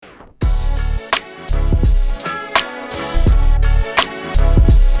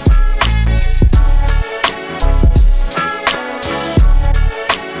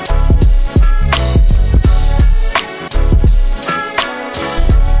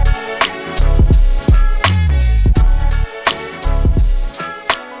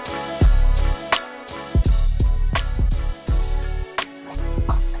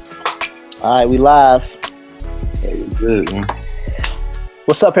All right, we live. Good, man.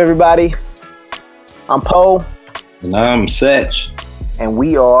 What's up, everybody? I'm Poe. And I'm Satch. And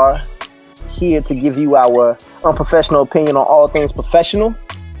we are here to give you our unprofessional opinion on all things professional.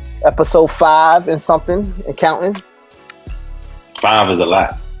 Episode 5 and something and counting. 5 is a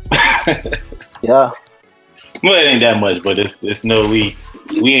lot. Yeah. Well, it ain't that much, but it's no we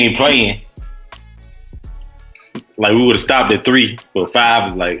ain't playing. Like we would have stopped at 3, but 5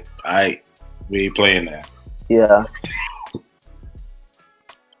 is like, all right, we ain't playing now. Yeah.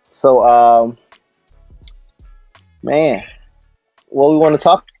 So, man, what we want to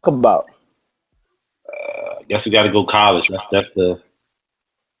talk about? I guess we got to go college. That's the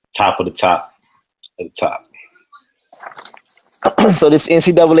top of the top of the top. So this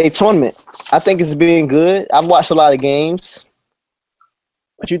NCAA tournament, I think it's been good. I've watched a lot of games.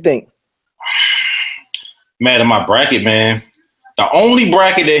 What you think? Man, in my bracket, man, the only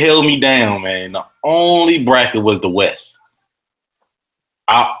bracket that held me down, man, the only bracket was the West.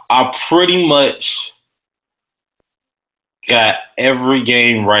 I pretty much got every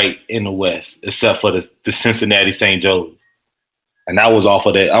game right in the West except for the Cincinnati St. Joe's. And that was off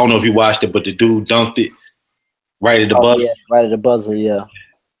of that. I don't know if you watched it, but the dude dunked it right at the buzzer. Yeah, right at the buzzer, yeah.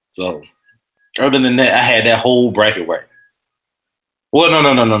 So, other than that, I had that whole bracket right. Well, no.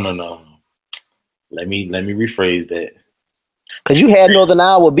 Let me rephrase that. Because you had Northern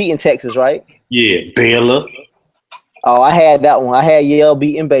Iowa beating Texas, right? Yeah, Baylor. Oh, I had that one. I had Yale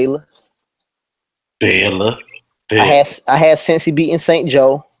beating Baylor. Baylor. I had Cincy beating St.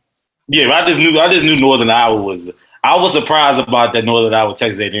 Joe. Yeah, I just knew Northern Iowa was. I was surprised about that Northern Iowa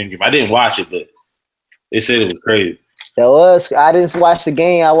Texas A&M game. I didn't watch it, but they said it was crazy. It was. I didn't watch the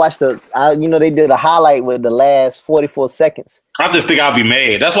game. I watched they did a highlight with the last 44 seconds. I just think I'll be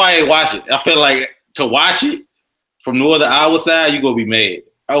mad. That's why I didn't watch it. I feel like to watch it from Northern Iowa side, you gonna be mad.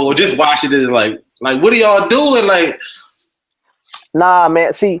 Oh, well, just watch it and like what are y'all doing? Like, nah,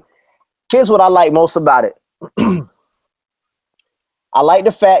 man. See, here's what I like most about it. I like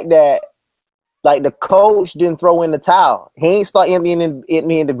the fact that like the coach didn't throw in the towel. He ain't start emptying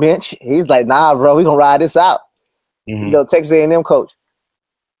in the bench. He's like, nah, bro, we gonna ride this out. mm-hmm. You know, Texas A&M coach.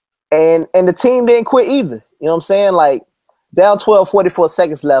 And the team didn't quit either. You know what I'm saying? Like down 12, 44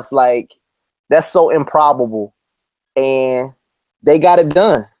 seconds left. Like that's so improbable. And they got it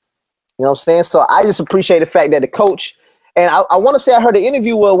done. You know what I'm saying? So I just appreciate the fact that the coach, and I want to say I heard an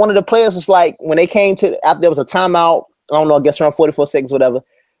interview where one of the players was like, when they came to, after there was a timeout, I don't know, I guess around 44 seconds, whatever,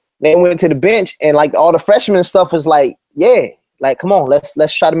 they went to the bench and like all the freshmen and stuff was like, yeah, like, come on,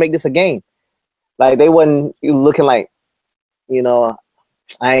 let's try to make this a game. Like they wasn't looking like, you know,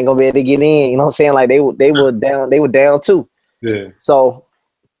 I ain't gonna be able to get in. You know what I'm saying? Like they were down too. Yeah. So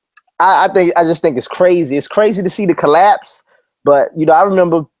I just think it's crazy. It's crazy to see the collapse. But you know, I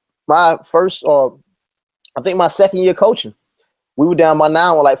remember my first I think my second year coaching. We were down by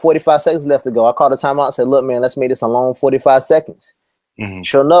 9 with like 45 seconds left to go. I called a timeout and said, look, man, let's make this a long 45 seconds. Mm-hmm.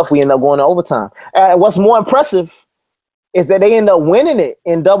 Sure enough, we ended up going to overtime. And what's more impressive is that they ended up winning it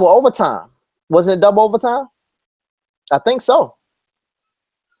in double overtime. Wasn't it double overtime? I think so.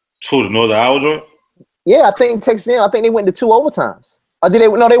 Who, the Northern Iowa joint? Yeah, I think Texas A&M, I think they went to 2 overtimes. Or did they?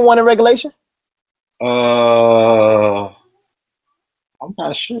 No, they won in regulation? I'm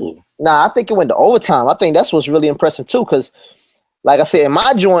not sure. Nah, I think it went to overtime. I think that's what's really impressive too, because like I said, in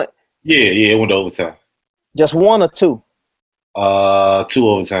my joint, Yeah, it went to overtime. just 1 or 2. 2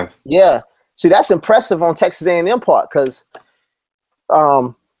 overtime. Yeah. See, that's impressive on Texas A&M part because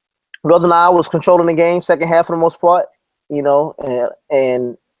Northern Iowa was controlling the game second half for the most part, you know,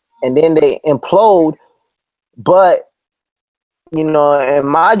 and then they implode. But, you know, in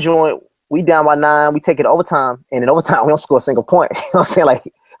my joint, we down by 9, we take it to overtime, and in overtime, we don't score a single point. You know what I'm saying? Like,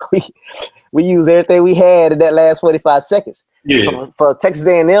 we use everything we had in that last 45 seconds. Yeah. So for Texas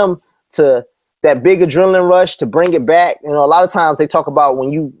A&M to that big adrenaline rush to bring it back, you know, a lot of times they talk about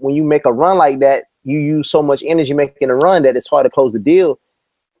when you make a run like that, you use so much energy making a run that it's hard to close the deal.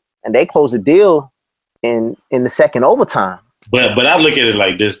 And they closed the deal in the second overtime. But I look at it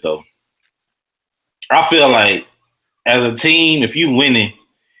like this though. I feel like as a team, if you winning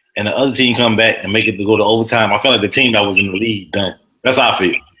and the other team come back and make it to go to overtime, I feel like the team that was in the lead done. That's how I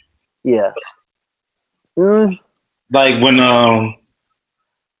feel. Yeah. Like when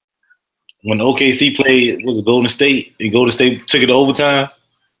OKC played, was it Golden State? And Golden State took it to overtime.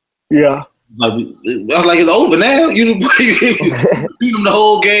 Yeah. Like, I was like, it's over now. You beat them the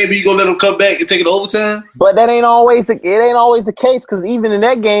whole game, but you gonna let them come back and take it to overtime? But it ain't always the case, because even in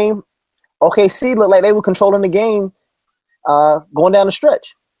that game, OKC looked like they were controlling the game going down the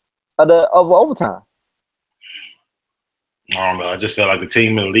stretch of overtime. I don't know. I just felt like the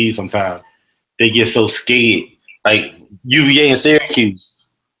team in the lead sometimes. they get so scared. Like UVA and Syracuse.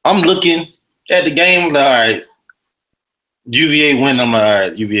 I'm looking at the game, like, all right, UVA win. I'm like, all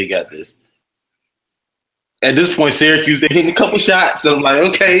right, UVA got this. At this point, Syracuse, they hitting a couple shots. So I'm like,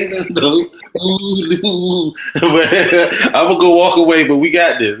 okay, no. But I'm going to go walk away, but we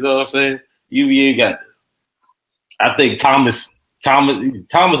got this. You know what I'm saying? UVA got this. I think Thomas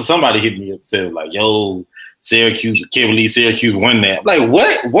or somebody hit me up and said, like, yo, Syracuse, can't believe Syracuse won that. I'm like,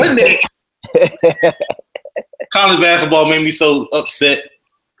 what? Won that? College basketball made me so upset.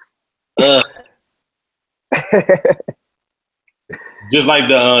 Just like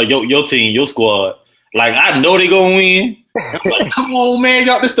the your team, your squad. Like, I know they gonna win. I'm like, come on, man,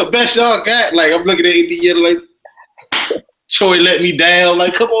 y'all, this the best y'all got. Like, I'm looking at Indiana like Troy let me down.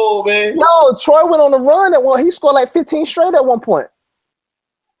 Like, come on, man. No, Troy went on a run at one. He scored like 15 straight at one point.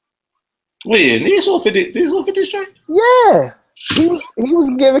 Wait, did he score 50 straight? Yeah. He was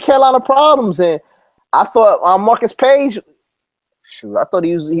giving Carolina problems, and I thought Marcus Page, I thought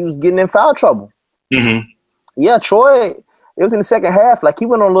he was getting in foul trouble. Mm-hmm. Yeah, Troy, it was in the second half. Like, he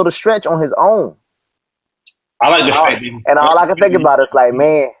went on a little stretch on his own. I like the fact that, and all I can think about is like,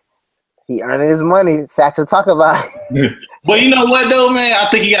 man, he earning his money. Satchel talk about it. But you know what though, man? I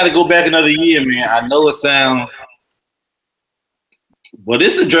think he got to go back another year, man. I know it sounds, but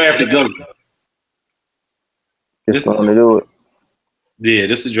this is a draft to go. This one to do it. Yeah,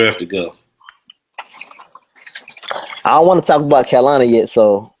 this is a draft to go. I don't want to talk about Carolina yet,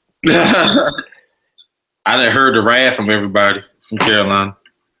 so I done heard the wrath from everybody from Carolina.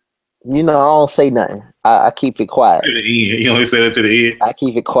 You know, I don't say nothing. I keep it quiet. To the end. You only say that to the end. I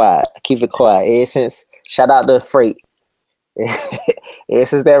keep it quiet. Ever since, shout out to Freight. Ever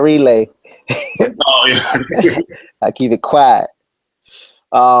since that relay. Oh yeah. I keep it quiet.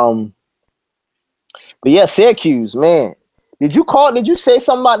 But yeah, Syracuse, man. Did you say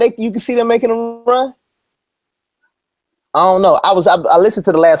something about you can see them making a run? I don't know. I listened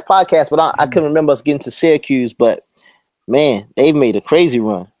to the last podcast, but I couldn't remember us getting to Syracuse. But man, they've made a crazy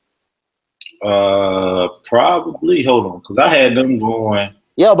run. Probably. Hold on, because I had them going.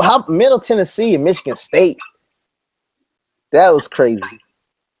 Yeah, but how Middle Tennessee and Michigan State? That was crazy.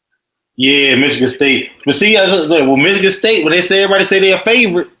 Yeah, Michigan State. But see, Michigan State, when everybody say they're a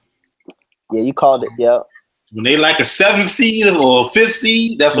favorite. Yeah, you called it. Yeah. When they like a 7th seed or a 5th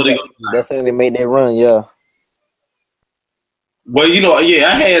seed, that's what they go. That's when they made that run. Yeah. Well, you know, yeah,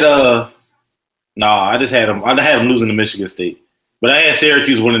 I had I just had them. I had them losing to Michigan State, but I had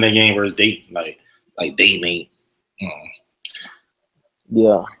Syracuse winning that game versus Dayton. Like Dayton ain't.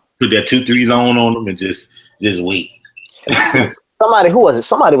 Yeah. Put that 2-3 zone on them and just wait. Somebody, who was it?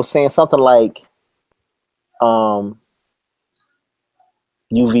 Somebody was saying something like,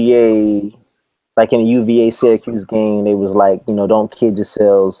 UVA, like in a UVA Syracuse game, they was like, you know, don't kid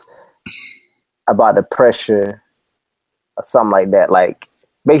yourselves about the pressure or something like that. Like,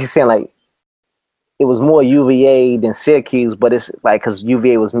 basically saying like it was more UVA than Syracuse, but it's like because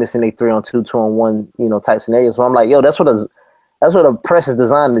UVA was missing a 3-on-2, 2-on-1, you know, type scenarios. So I'm like, yo, that's what a press is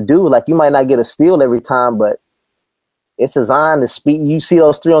designed to do. Like, you might not get a steal every time, but it's designed to speed. You see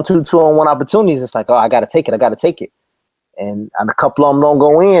those 3-on-2, 2-on-1 opportunities. It's like, oh, I got to take it. And a couple of them don't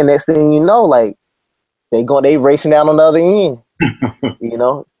go in. Next thing you know, like they racing down on the other end. You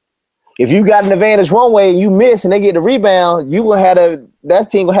know, if you got an advantage one way and you miss and they get the rebound, that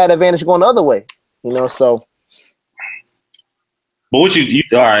team will have the advantage going the other way. You know, so. But what you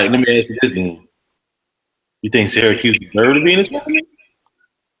all right? Let me ask you this then. You think Syracuse deserve to be in this tournament?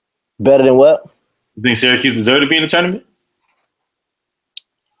 Better than what? You think Syracuse deserve to be in the tournament?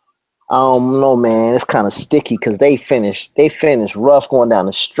 I don't know, man. It's kind of sticky because they finished rough going down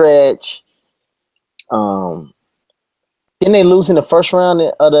the stretch. Didn't they lose in the first round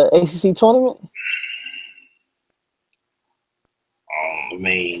of the ACC tournament? I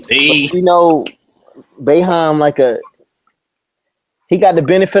mean, but, you know, Boeheim, he got the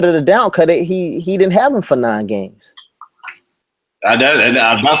benefit of the doubt because he didn't have him for 9 games.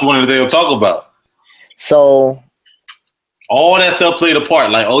 That's one of the things they'll talk about. So all that stuff played a part.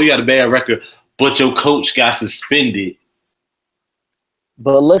 Like, oh, you got a bad record, but your coach got suspended.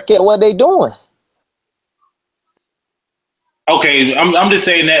 But look at what they doing. Okay, I'm just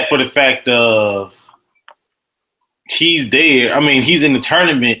saying that for the fact of he's there. I mean, he's in the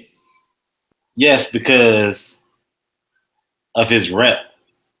tournament, yes, because of his rep.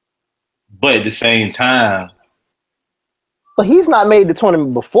 But at the same time. But he's not made the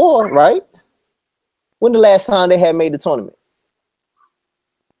tournament before, right? When the last time they had made the tournament?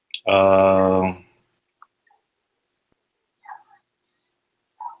 Well,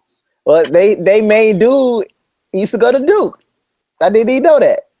 they made dude used to go to Duke. Did he know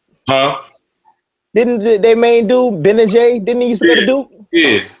that? Huh? Didn't they main dude Ben and Jay? Didn't he used to go to Duke?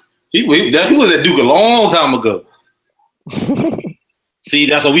 Yeah, he was at Duke a long time ago. See,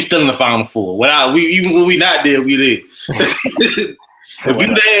 that's why we still in the Final Four. Even when we not there, we there. If we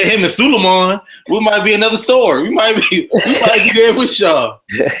had him and Suleiman, we might be another story. We might be there with y'all.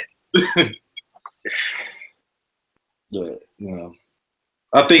 But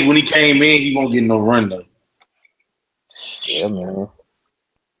I think when he came in, he won't get no run though. Yeah, man.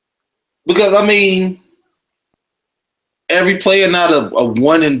 Because I mean, every player not a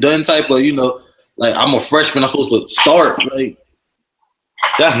one and done type of, like I'm a freshman, I'm supposed to start. Like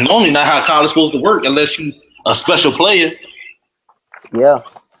that's normally not how college is supposed to work unless you a special player. Yeah.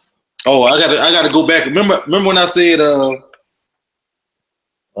 Oh, I gotta go back. Remember when I said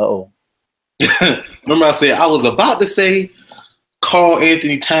remember I said I was about to say Karl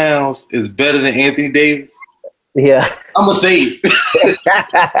Anthony Towns is better than Anthony Davis? Yeah. I'm gonna say it.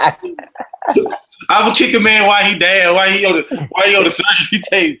 I'm gonna kick a man while he down, while he on the surgery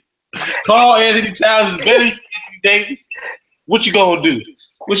table. Karl Anthony Towns is better than Anthony Davis. What you gonna do?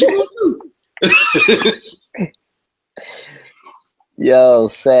 Yo,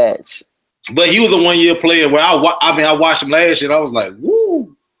 Satch. But he was a 1 year player where I watched him last year and I was like,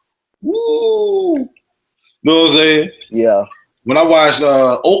 woo. Know what I'm saying? Yeah. When I watched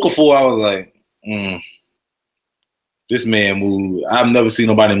Okafor, I was like, this man moved. I've never seen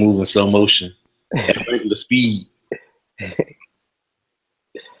nobody move in slow motion at regular speed.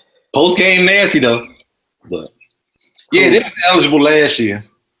 Post game nasty though, but yeah, they were eligible last year.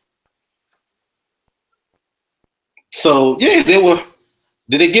 So yeah, they were.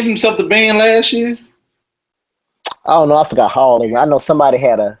 Did they give himself the ban last year? I don't know. I forgot how old they were. I know somebody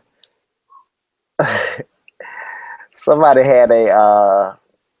had a.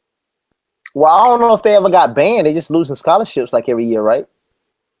 Well, I don't know if they ever got banned. They just losing scholarships like every year, right?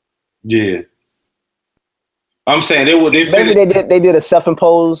 Yeah. I'm saying Maybe they did a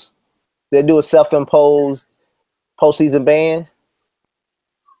self-imposed. They do a self-imposed postseason ban.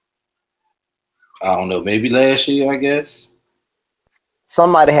 I don't know. Maybe last year, I guess.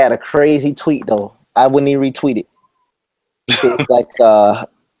 Somebody had a crazy tweet though. I wouldn't even retweet it. It was like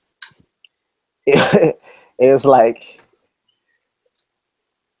it was like,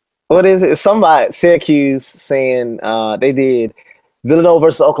 what is it? Somebody Syracuse saying they did Villanova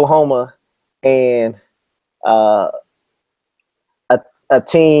versus Oklahoma and a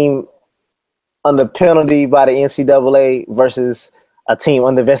team under penalty by the NCAA versus a team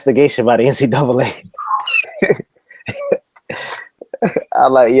under investigation by the NCAA.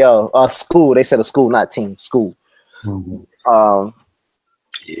 I'm like, yo, school. They said a school, not team, school. Mm-hmm.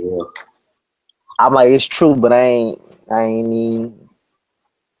 Yeah. I'm like, it's true, but I ain't gonna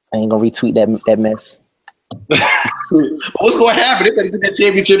retweet that mess. What's gonna happen? They better get that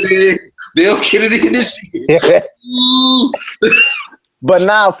championship in. They'll get it in this year. But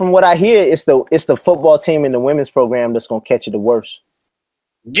now, from what I hear, it's the football team and the women's program that's gonna catch it the worst.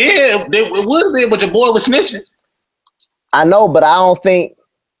 Yeah, it would be, but your boy was snitching. I know, but I don't think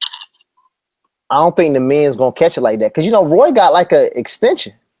the men's gonna catch it like that because Roy got like an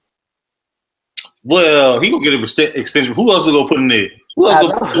extension. Well, he gonna get an extension. Who else is gonna put in there? Who else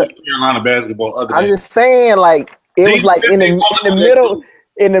gonna put in Carolina basketball? I'm just saying, like it was like in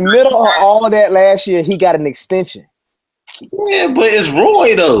the middle of all that last year, he got an extension. Yeah, but it's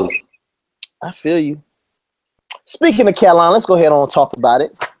Roy though. I feel you. Speaking of Carolina, let's go ahead and talk about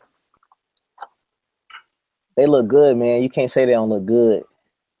it. They look good, man. You can't say they don't look good.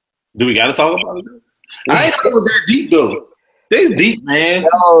 Do we got to talk about it? I ain't know it was that deep though. They's deep, man.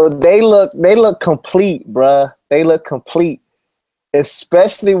 Yo, they look complete, bruh. They look complete,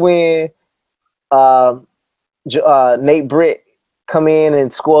 especially when Nate Britt come in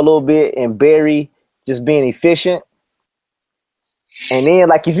and score a little bit, and Barry just being efficient. And then,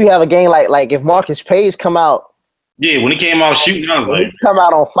 like, if you have a game like if Marcus Page come out. Yeah, when he came out shooting, I was like, come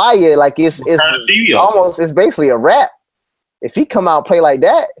out on fire, like it's basically a wrap. If he come out play like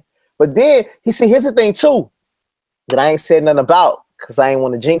that, but then here's the thing too, that I ain't said nothing about because I ain't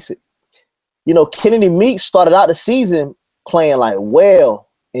want to jinx it. Kennedy Meeks started out the season playing like well,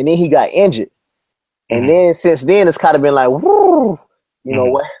 and then he got injured, and then since then it's kind of been like, woo,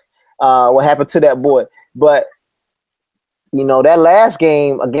 what happened to that boy? But that last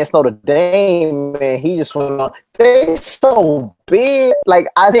game against Notre Dame, man, he just went on. They're so big. Like,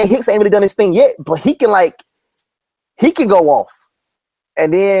 Isaiah Hicks ain't really done his thing yet, but he can go off.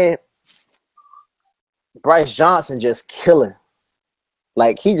 And then Bryce Johnson just killing.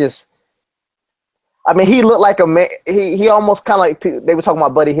 Like, he just I mean, he looked like a man. He almost kind of like they were talking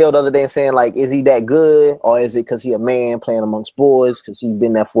about Buddy Hield the other day and saying like, is he that good or is it because he a man playing amongst boys because he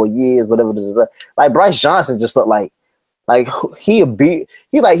been there 4 years, whatever. Like Bryce Johnson just looked like he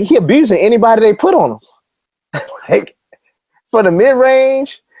abusing anybody they put on him. Like for the mid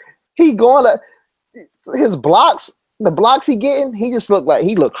range, he going like his blocks, the blocks he getting, he just looked like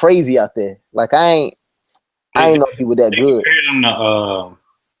he looked crazy out there. Like I ain't know he was that good.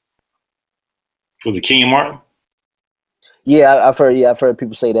 Was it Kenyon Martin? Yeah, I've heard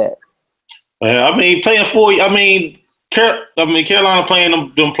people say that. I mean, Carolina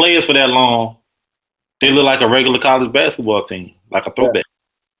playing them players for that long, they look like a regular college basketball team, like a throwback.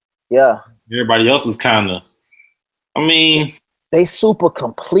 Yeah. Everybody else is kind of, I mean, they super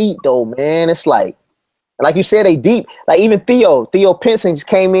complete though, man. It's like you said, they deep. Like even Theo Pinson just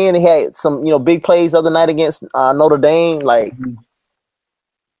came in and had some, big plays the other night against Notre Dame. Like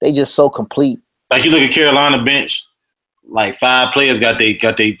they just so complete. Like you look at Carolina bench, like 5 players got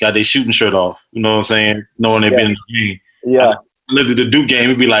their shooting shirt off. You know what I'm saying? Knowing they've been in the game. Yeah. I looked at the Duke game,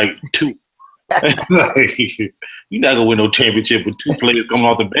 it'd be like 2. Like, you're not gonna win no championship with 2 players coming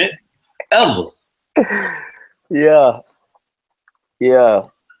off the bench ever. Yeah. Yeah.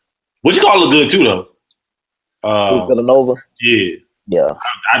 What you call look good too though? Villanova. Yeah. Yeah.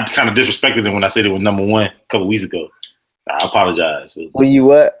 I kind of disrespected them when I said they were number 1 a couple weeks ago. I apologize. Were you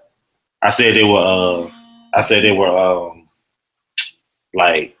what? I said they were. How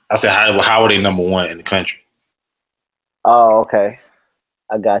are they number 1 in the country? Oh, okay.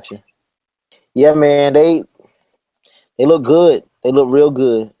 I got you. Yeah, man. They look good. They look real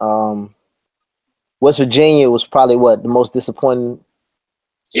good. West Virginia was probably the most disappointing.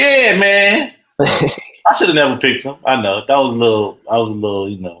 Yeah, man. I should have never picked them. I know I was a little,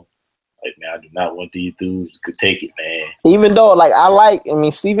 like, man, I do not want these dudes to take it, man. Even though,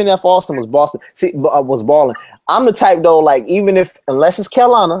 Stephen F. Austin was balling. I'm the type, though, like, unless it's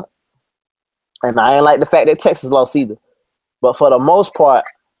Carolina, and I ain't like the fact that Texas lost either, but for the most part,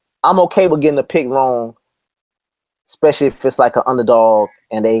 I'm okay with getting a pick wrong, especially if it's like an underdog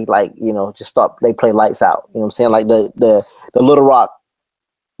and they, like, they play lights out. You know what I'm saying? Like the Little Rock,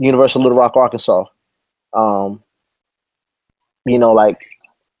 University of Little Rock, Arkansas. I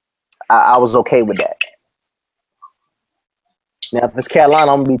was okay with that. Now, if it's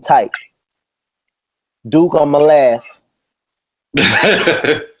Carolina, I'm going to be tight. Duke, I'm going to laugh.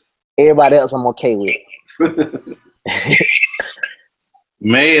 Everybody else, I'm okay with.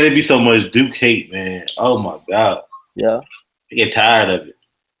 Man, there'd be so much Duke hate, man. Oh, my God. Yeah. I get tired of it.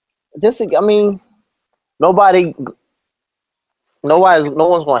 No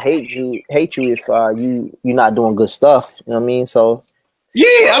one's going to hate you if you're not doing good stuff. You know what I mean? So.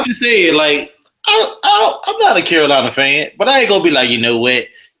 Yeah, I'm just saying, like, I'm not a Carolina fan, but I ain't gonna be like, you know what,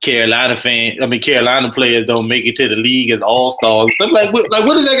 Carolina players don't make it to the league as all-stars. I'm like, what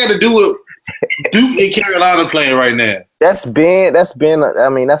does that got to do with Duke and Carolina playing right now? That's an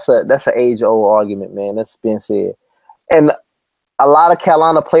age-old argument, man. That's been said. And a lot of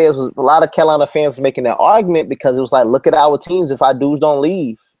Carolina fans making that argument because it was like, look at our teams. If our dudes don't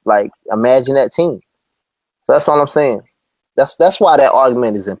leave, like, imagine that team. So that's all I'm saying. That's why that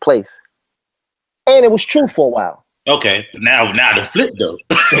argument is in place. And it was true for a while. Okay. Now the flip though.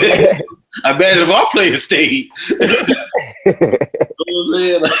 Imagine if our players stayed. You know what I'm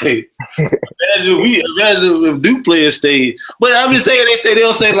saying? Like, imagine if Duke players stayed. But I'm just saying,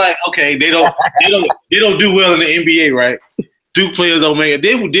 they'll say like, okay, they don't do well in the NBA, right? Duke players don't make it.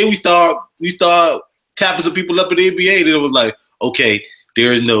 Then we start tapping some people up in the NBA. Then it was like, okay,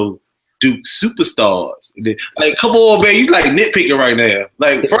 there is no Duke superstars. Like, come on, man, you like nitpicking right now.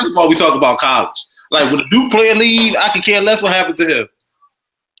 Like, first of all, we talk about college. Like, when a Duke player leave, I can care less what happened to him.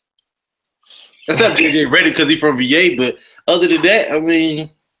 Except JJ Redick because he's from VA, but other than that, I mean,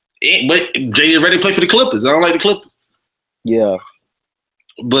 but JJ Redick played for the Clippers. I don't like the Clippers. Yeah.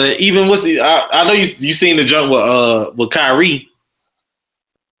 But even I know you seen the jump with Kyrie.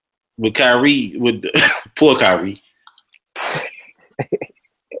 With poor Kyrie.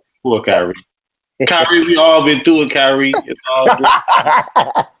 Poor Kyrie. Kyrie, we all been through it, Kyrie. It's all good.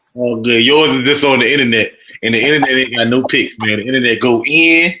 All good. Yours is just on the internet. And the internet ain't got no picks, man. The internet go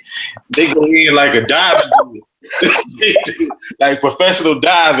in. They go in like a diving. Like professional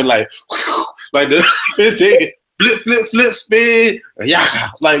diving, like the flip, spin.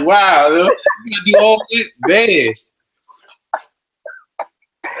 Yeah. Like, wow. You gotta do all this bad.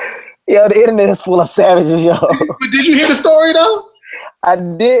 Yo, the internet is full of savages, yo. But did you hear the story though? I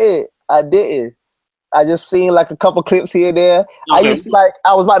didn't. I just seen like a couple clips here and there. Okay.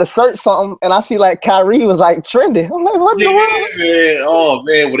 I was about to search something and I see like Kyrie was like trending. I'm like, what the world? Man. Oh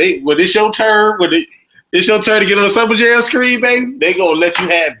man, when it's your turn, It's your turn to get on the Summer Jam screen, baby. They gonna let you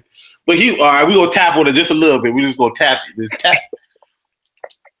have it. But all right, we gonna tap on it just a little bit. We just gonna tap it. Just tap.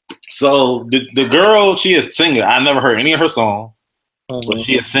 So the girl, she is a singer. I never heard any of her songs, but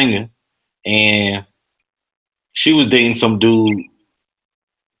she is a singer, and she was dating some dude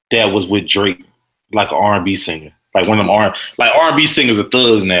that was with Drake, like an R&B singer, like one of them R&B singers are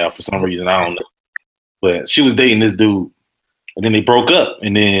thugs now for some reason. I don't know, but she was dating this dude, and then they broke up,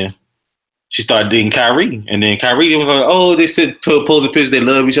 and then she started dating Kyrie, and then Kyrie was like, "Oh, they said post a picture, they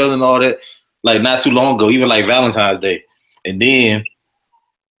love each other and all that." Like not too long ago, even like Valentine's Day, and then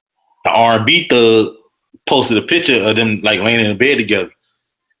the R&B thug posted a picture of them like laying in the bed together,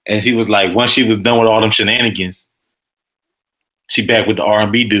 and he was like, once she was done with all them shenanigans, she back with the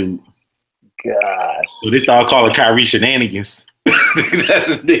R&B dude. Gosh. So they started calling Kyrie shenanigans. That's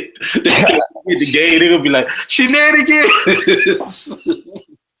his name. The game, they're gonna be like shenanigans.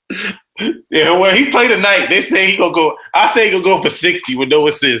 Yeah, when he played tonight, they say he gonna go. I say he gonna go for 60 with no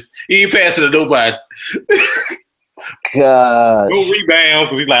assists. He ain't passing to nobody. Gosh. No rebounds,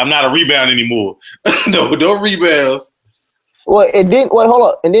 because he's like, I'm not a rebound anymore. No rebounds. Well, hold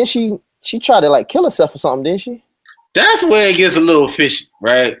up. And then she tried to like kill herself or something, didn't she? That's where it gets a little fishy,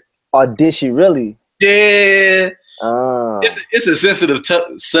 right? Or did she really? Yeah. It's a sensitive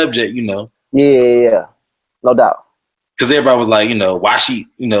subject, you know. Yeah. No doubt. Because everybody was like, why she,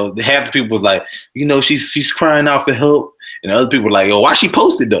 half the people was like, she's crying out for help. And other people were like, why she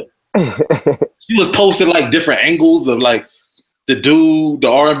posted though? She was posting like different angles of like the dude, the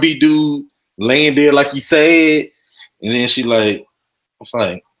R&B dude laying there like he said. And then she like, I was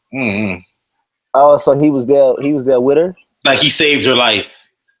like, Oh, so he was there with her? Like he saved her life.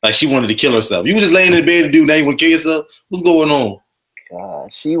 Like she wanted to kill herself. You were just laying in bed and dude, now you want to kill yourself? What's going on? God,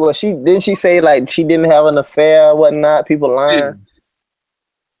 didn't she say like she didn't have an affair or whatnot? People lying. Yeah.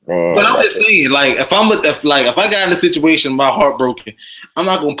 Man, but I'm just saying, like, if I got in a situation, my heart broken, I'm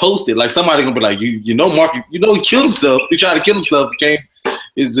not gonna post it. Like somebody gonna be like, Mark, he killed himself. He tried to kill himself.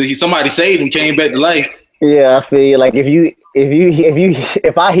 Somebody saved him, came back to life. Yeah, I feel you. Like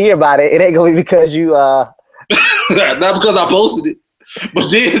if I hear about it, it ain't gonna be because you not because I posted it. But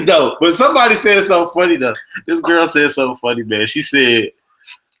somebody said something funny though. This girl said something funny, man. She said,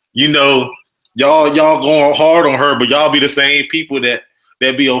 y'all going hard on her, but y'all be the same people that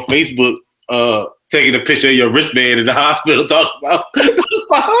be on Facebook taking a picture of your wristband in the hospital talking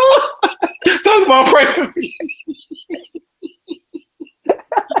about pray for me.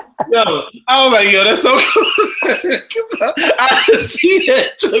 Yo, I was like, that's so cool. I done seen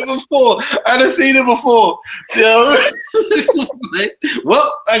that trick before. Yo. Like, well,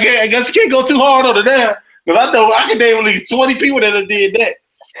 I guess you can't go too hard on it now. Because I know I can name at least 20 people that have did that.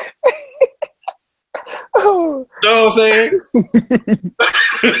 You know what I'm saying?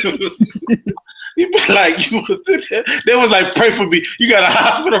 You be like, they was like, pray for me. You got a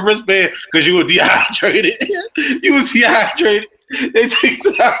hospital wristband because you were dehydrated. You was dehydrated. They take you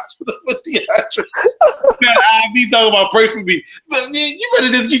to the hospital for dehydrated. You got an IV talking about pray for me. But you better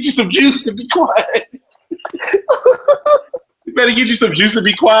just get you some juice and be quiet. You better get you some juice and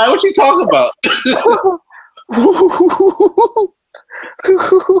be quiet. What you talking about?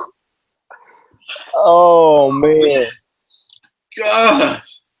 Oh man.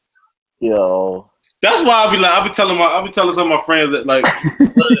 Gosh. Yo. That's why I'll be telling some of my friends that like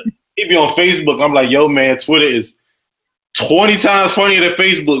he be on Facebook. I'm like, yo man, Twitter is 20 times funnier than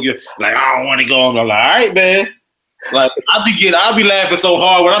Facebook. You're like, I don't want to go. I'm like, all right, man. Like I'll be laughing so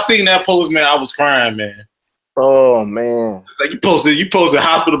hard. When I seen that post, man, I was crying, man. Oh man. It's like you posted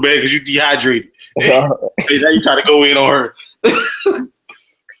hospital bed because you dehydrated. Now you try to go in on her.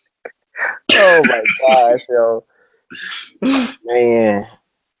 Oh my gosh, yo. Man.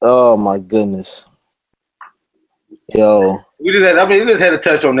 Oh my goodness. Yo. We just had to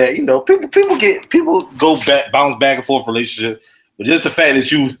touch on that. People bounce back and forth relationships, but just the fact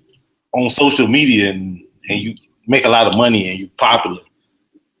that you on social media and you make a lot of money and you popular,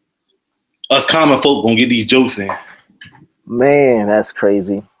 us common folk gonna get these jokes in. Man, that's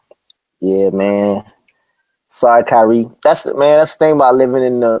crazy. Yeah, man. Sorry, Kyrie. That's the thing about living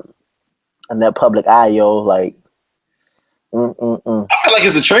in that public eye, yo. Like, I feel like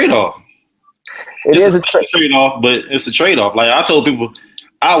it's a trade-off. It's a trade-off, but it's a trade-off. Like I told people,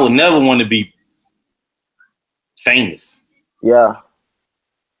 I would never want to be famous. Yeah.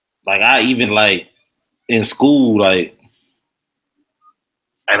 Like I even like in school, like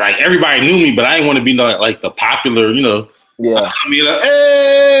everybody knew me, but I didn't want to be like the popular, Yeah. I mean, like,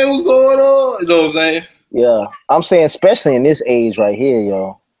 hey, what's going on? You know what I'm saying? Yeah. I'm saying especially in this age right here,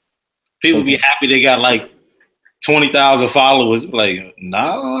 yo. People be happy they got like 20,000 followers. Like,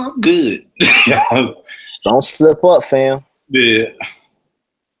 nah, I'm good. Don't slip up, fam. Yeah.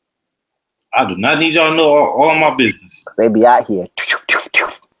 I do not need y'all to know all my business. They be out here.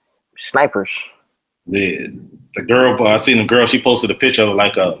 Snipers. Yeah. The girl, I seen a girl, she posted a picture of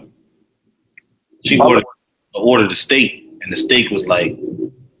like she ordered a steak, and the steak was like,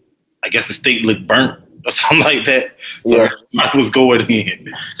 I guess the steak looked burnt or something like that. So everybody was going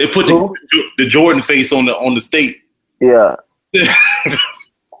in. They put the Jordan face on the steak. Yeah.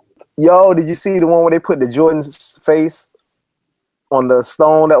 Yo, did you see the one where they put the Jordan's face on the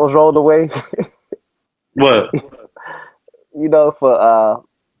stone that was rolled away? What? You know, for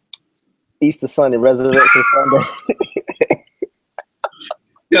Easter Sunday, Resurrection Sunday.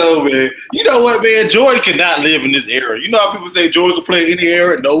 Yo, man. You know what, man? Jordan cannot live in this era. You know how people say Jordan could play in any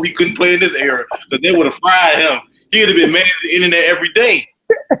era? No, he couldn't play in this era because they would have fried him. He would have been mad at the internet every day.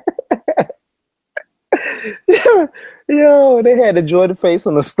 Yo, they had the Jordan face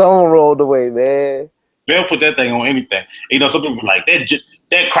on the stone rolled away, man. They'll put that thing on anything. You know, some people are like,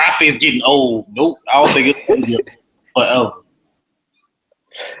 that cry face getting old. Nope, I don't think it's forever.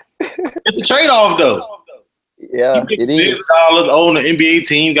 It's a trade-off, though. Yeah, it is. $1 on the NBA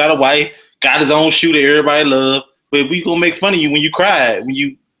team, got a wife, got his own shoe that everybody love. But we gonna make fun of you when you cried, when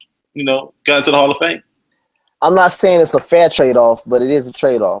you got into the Hall of Fame. I'm not saying it's a fair trade-off, but it is a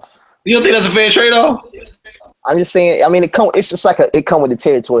trade-off. You don't think that's a fair trade-off? I'm just saying. I mean, it's just like it come with the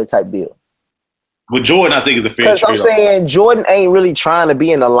territory type deal. But Jordan, I think, is a fair trade-off. Because I'm saying Jordan ain't really trying to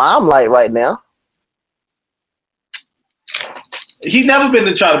be in the limelight right now. He's never been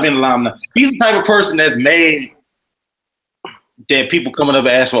to try to be in the limelight. He's the type of person that's mad that people coming up and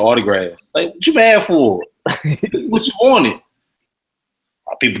ask for autographs. Like, what you mad for? This is what you wanted.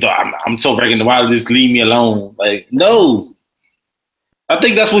 People thought, I'm so regular. Why just leave me alone? Like, no. I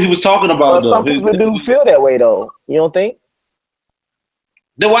think that's what he was talking about. But some people do feel that way, though. You don't think?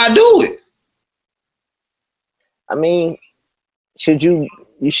 Then why do it? I mean, should you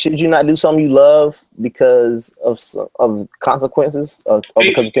not do something you love because of consequences or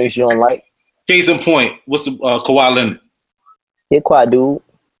because of things you don't like? Case in point, what's the Kawhi Leonard? He quiet dude.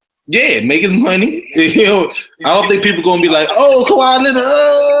 Yeah, make his money. I don't think people gonna be like, "Oh, Kawhi Leonard."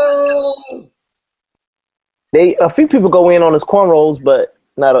 Oh. A few people go in on his cornrows, but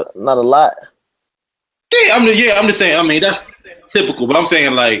not a lot. Yeah, I'm just saying. I mean, that's typical, but I'm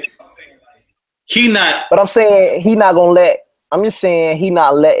saying like he not. But I'm saying he not gonna let. I'm just saying he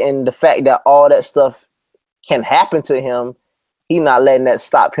not letting the fact that all that stuff can happen to him. He not letting that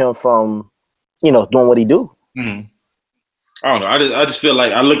stop him from, doing what he do. Mm-hmm. I don't know. I just feel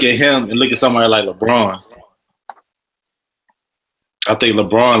like I look at him and look at somebody like LeBron. I think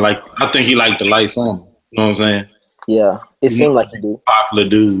LeBron, I think he like the lights on. You know what I'm saying? Yeah, it seemed like he do. Popular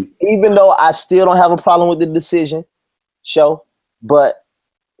dude. Even though I still don't have a problem with the decision, but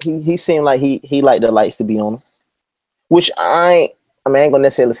he seemed like he liked the lights to be on him. Which I ain't gonna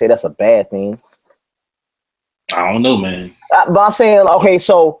necessarily say that's a bad thing. I don't know, man. But I'm saying, okay,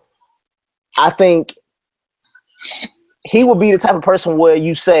 so I think he would be the type of person where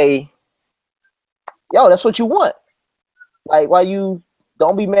you say, yo, that's what you want. Like, why you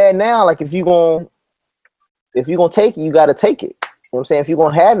don't be mad now? Like, if you're gonna take it, you gotta take it. You know what I'm saying? If you're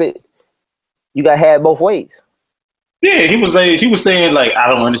gonna have it, you gotta have it both ways. Yeah, he was saying like, I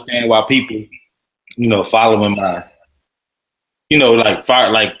don't understand why people, following my,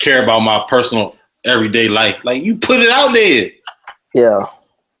 care about my personal everyday life. Like, you put it out there. Yeah.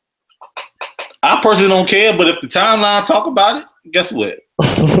 I personally don't care, but if the timeline talk about it, guess what?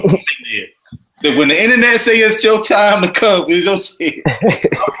 If when the internet say it's your time to come, it's your shit.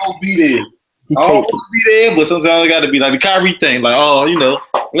 I'm gonna be there. I don't want to be there, but sometimes I gotta be like the Kyrie thing, like,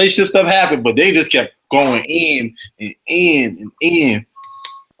 relationship stuff happened, but they just kept going in and in and in.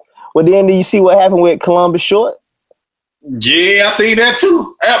 Well, then do you see what happened with Columbus Short? Yeah, I seen that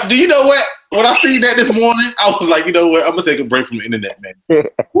too. Do you know what? When I seen that this morning, I was like, you know what? I'm gonna take a break from the internet, man.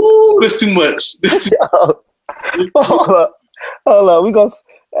 Woo, this too much. Hold up. We gonna.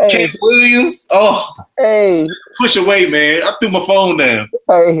 Hey. Kent Williams. Oh, hey. Push away, man. I threw my phone down.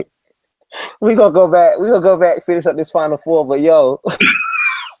 Hey, we gonna go back. Finish up this Final Four. But yo,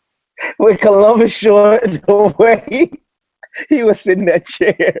 with Columbus Short, the way he was sitting in that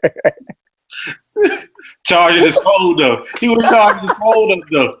chair. Charging his phone up. He was charging his phone up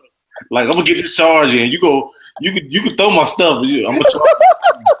though. Like, I'm gonna get this charge in. You can throw my stuff. I'm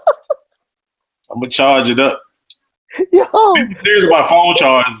gonna charge it up. Yo, I'm serious about phone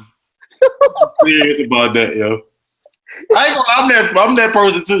charges. I'm serious about that, yo. I ain't gonna lie, I'm that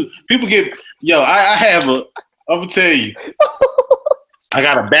person too. People get I'm gonna tell you. I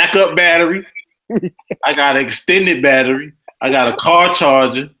got a backup battery. I got an extended battery. I got a car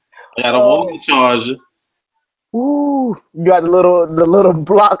charger. I got a mobile charger. Ooh, you got the little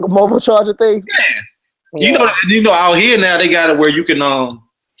block mobile charger thing. Yeah. You know, out here now they got it where you can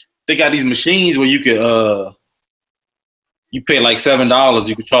they got these machines where you can you pay like $7,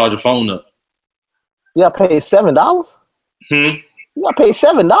 you can charge your phone up. You got to pay $7. You got to pay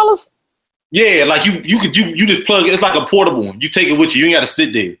 $7. Yeah, like you just plug it. It's like a portable one. You take it with you. You ain't got to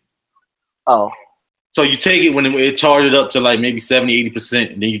sit there. Oh. So you take it when it charges up to like maybe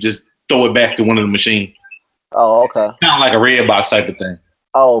 70-80%, and then you just throw it back to one of the machines. Oh, okay. Kind of like a red box type of thing.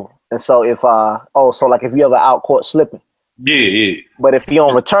 Oh, and so if so like if you ever out caught slipping. Yeah. But if you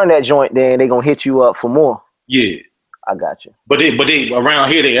don't return that joint, then they gonna hit you up for more. Yeah. I got you. But they around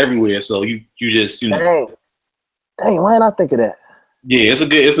here they everywhere, so you just Dang, why didn't I think of that? Yeah, it's a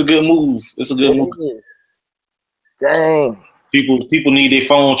good move. It's a good move. Dang. People need their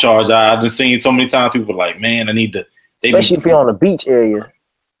phone charged. I've been seeing so many times people are like, man, I need to. Especially if you're on the beach area.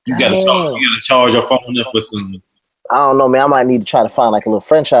 You gotta charge your phone up for some. I don't know, man. I might need to try to find like a little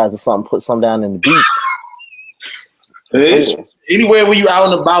franchise or something. Put some down in the beach. Anywhere where you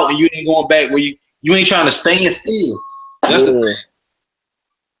out and about and you ain't going back where you ain't trying to stand still. That's the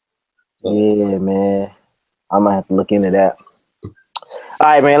thing. Yeah, man. I might have to look into that. All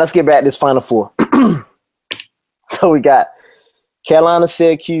right, man. Let's get back to this Final Four. So we got Carolina,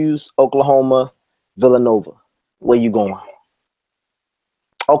 Syracuse, Oklahoma, Villanova. Where you going?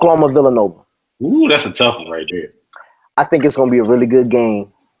 Oklahoma, Villanova. Ooh, that's a tough one right there. I think it's going to be a really good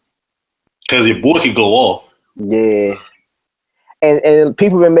game. Because your boy could go off. Yeah. And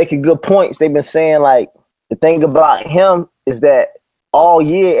people been making good points. They've been saying, like, the thing about him is that all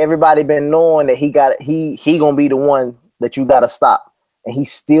year everybody been knowing that he going to be the one that you got to stop. And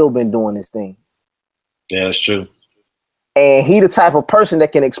he's still been doing this thing. Yeah, that's true. And he the type of person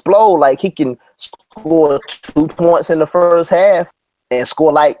that can explode. Like, he can score 2 points in the first half and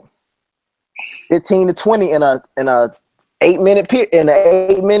score like 15 to 20 in a 8-minute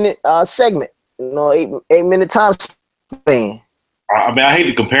segment. You know, 8-minute time span. I mean, I hate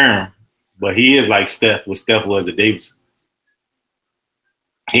to compare him, but he is like Steph. What Steph was at Davis.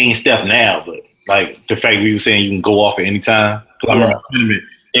 He ain't Steph now, but like the fact we were saying you can go off at any time. Because I remember the tournament,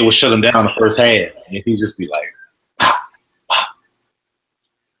 they would shut him down the first half, and he'd just be like,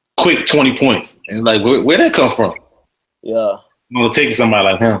 quick 20 points, and like where'd that come from? Yeah, I'm gonna take somebody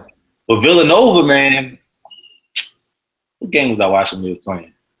like him. But Villanova, man, what game was I watching? They was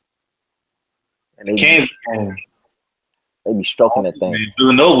playing. And Kansas. They be stroking that thing. Man,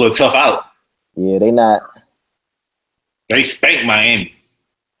 Villanova a tough out. Yeah, they not. They spanked Miami.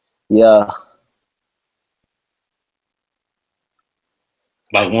 Yeah.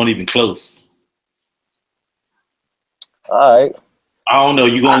 Like, weren't even close. All right. I don't know.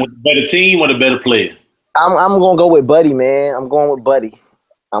 You going with the better team or the better player? I'm gonna go with Buddy, man. I'm going with Buddy.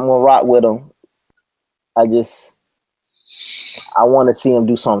 I'm gonna rock with him. I want to see him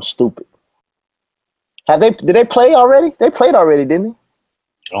do something stupid. Did they play already? They played already, didn't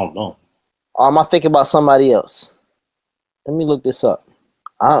they? I don't know. Or am I thinking about somebody else? Let me look this up.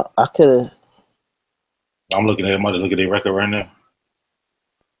 I could have. I'm looking at their record right now.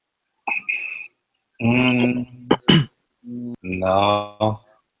 No.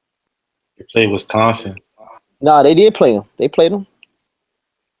 They played Wisconsin. No, they did play them. They played them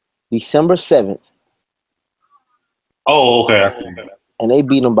December 7th. Oh, okay. I see. And they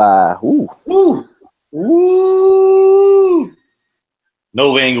beat them by Woo.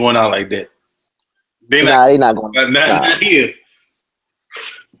 Nova ain't going out like that. They not going. Not here.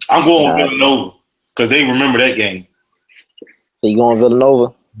 I'm going with Villanova because they remember that game. So you going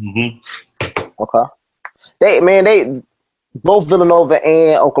Villanova? Mm-hmm. Okay. They both Villanova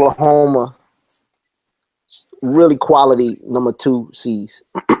and Oklahoma really quality number 2 seeds.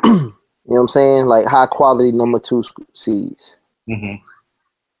 You know what I'm saying? Like high quality number 2 seeds. Mm-hmm.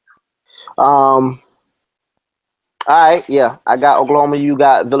 All right, yeah. I got Oklahoma, you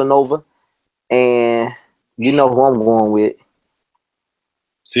got Villanova, and you know who I'm going with.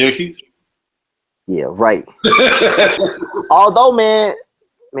 Syracuse? Yeah, right. Although, man,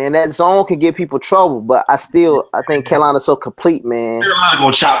 that zone can give people trouble, but I think Carolina's so complete, man. Carolina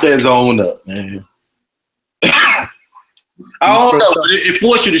gonna chop that zone up, man. I don't know. So? It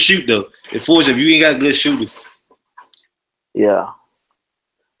forced you to shoot, though. It forced you if you ain't got good shooters. Yeah.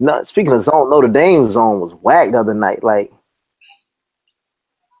 No, speaking of zone, Notre Dame zone was whack the other night. Like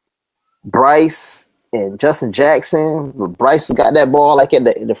Bryce and Justin Jackson. Bryce got that ball like at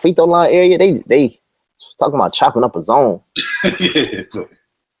the free throw line area. They talking about chopping up a zone. Yeah.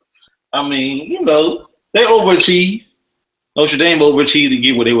 I mean, you know, they overachieved. Notre Dame overachieved to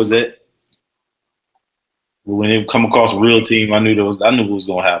get where they was at. But when they come across a real team, I knew what was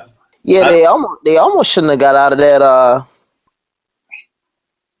gonna happen. Yeah, they almost shouldn't have got out of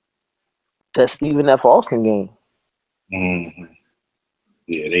that Stephen F. Austin game. Mm-hmm.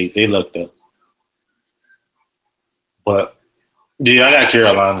 Yeah, they lucked up. But yeah, I got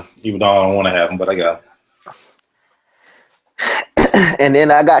Carolina, even though I don't want to have them, but I got them. And then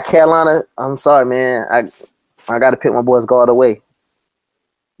I got Carolina. I'm sorry, man. I got to pick my boys guard away.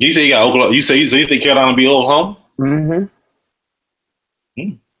 You say you got Oklahoma. You think Carolina be Oklahoma? Mm-hmm.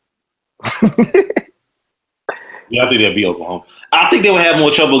 Yeah, I think they'll be Oklahoma. I think they would have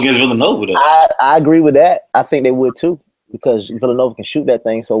more trouble against Villanova, though. I agree with that. I think they would too, because Villanova can shoot that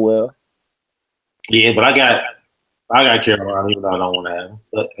thing so well. Yeah, but I got Carolina, even though I don't want to have them.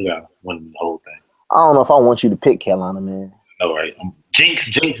 But I got one the whole thing. I don't know if I want you to pick Carolina, man. All right. Jinx.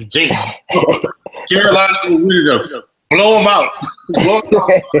 Carolina will win it up. Blow them out.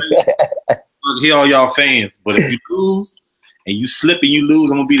 Hear all y'all fans. But if you lose and you slip and you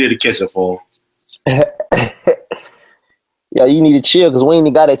lose, I'm going to be there to catch up for. Yo, you need to chill because we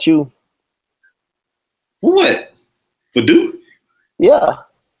ain't got at you. For what? For Duke? Yeah.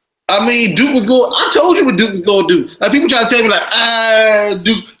 I mean, Duke was going. I told you what Duke was going to do. Like people try to tell me, like,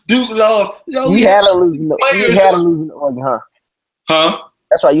 Duke lost. Yo, you had them losing to Oregon, huh? Huh?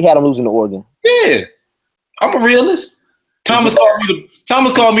 That's right. You had them losing to Oregon. Yeah, I'm a realist. Thomas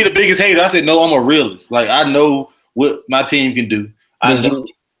called me the biggest hater. I said, no, I'm a realist. Like I know what my team can do.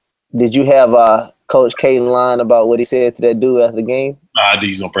 Did you have Coach Caden line about what he said to that dude after the game? Nah,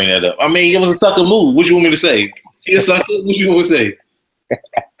 he's gonna bring that up. I mean, it was a sucker move. What you want me to say? He a sucker? What you want me to say?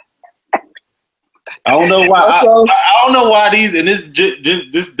 I don't know why. I don't know why these in this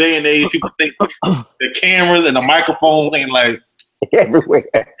day and age people think the cameras and the microphones ain't like everywhere.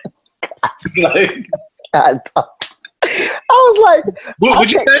 Like, I was like,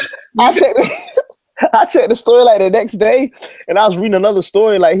 what you say? I checked the story like the next day, and I was reading another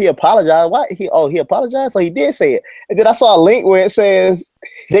story. Like he apologized. Why? He apologized. So he did say it, and then I saw a link where it says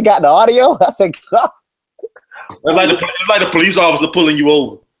they got the audio. I said, God. It's like the police officer pulling you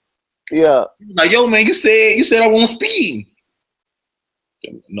over. Yeah. Like, yo, man, you said I won't speed.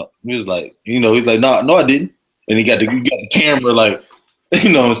 No, he was like, he's like, no, I didn't. And you got the camera, like, you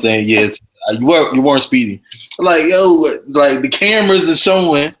know what I'm saying? Yeah, you weren't speeding. Like, yo, like the cameras are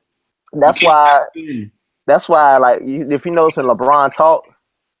showing. That's why, like, if you notice when LeBron talk,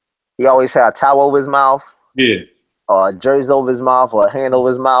 he always had a towel over his mouth. Yeah. Or a jersey over his mouth, or a hand over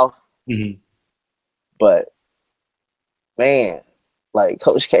his mouth. Mm-hmm. But, man, like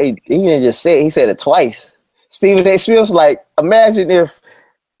Coach K, he didn't just say it, he said it twice. Stephen A. Smith's like, imagine if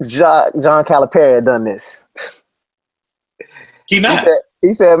John Calipari had done this. He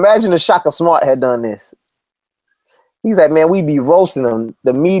said, imagine if Shaka Smart had done this. He's like, man, we be roasting them.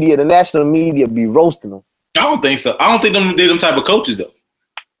 The media, the national media be roasting them. I don't think so. I don't think they're them type of coaches, though.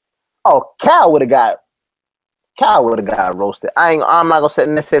 Oh, Cal would have got roasted. I'm not going to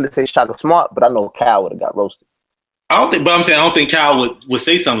necessarily say Shaka Smart, but I know Cal would have got roasted. I don't think Cal would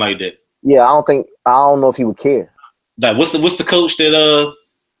say something like that. Yeah, I don't know if he would care. Like, what's the coach that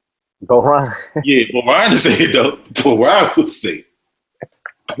Bo Ryan? Yeah, Bo Ryan to say it though. Bo Ryan would say.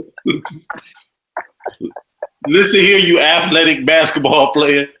 Listen here, you athletic basketball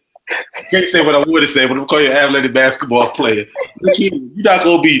player. I can't say what I would have said, but I'm calling you an athletic basketball player. Look here, you're not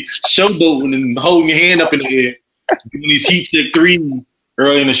gonna be showboating and holding your hand up in the air, doing these heat check threes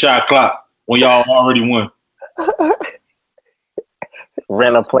early in the shot clock when y'all already won.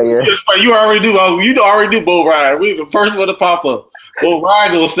 Rent a player. You already do. You already do, Bo Ryan. We the first one to pop up. Bo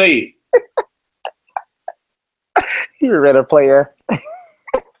Ryan gonna say it. You rent a player.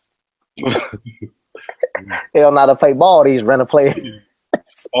 They don't know how to play ball. These rent a players.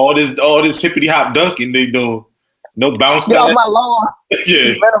 all this hippity hop dunking they doing. No bounce. Get off my lawn.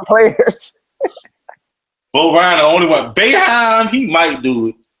 Yeah, rent a players. Bo Ryan the only one. Boeheim, he might do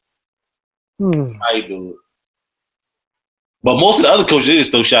it. Might do it. But most of the other coaches, they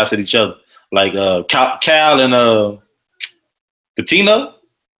just throw shots at each other. Like Cal and Pitino.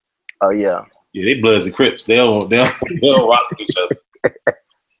 Oh, yeah. Yeah, they Bloods and Crips. They don't rock with each other.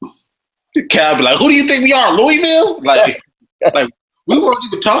 Cal be like, who do you think we are, Louisville? Like we weren't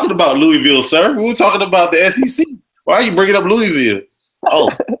even talking about Louisville, sir. We were talking about the SEC. Why are you bringing up Louisville? Oh,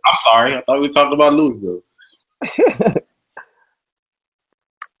 I'm sorry. I thought we were talking about Louisville.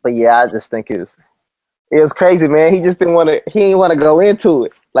 But, yeah, I just think it was crazy, man. He just didn't want to go into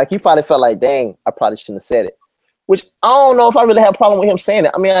it. Like, he probably felt like, dang, I probably shouldn't have said it. Which I don't know if I really have a problem with him saying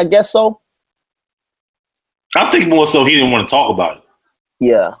it. I mean, I guess so. I think more so he didn't want to talk about it.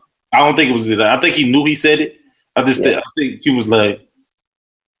 Yeah. I don't think it was that. I think he knew he said it. I think he was like,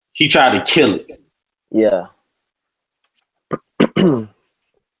 he tried to kill it. Yeah. Mm.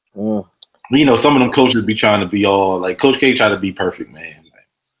 You know, some of them coaches be trying to be all like Coach K try to be perfect, man. Like,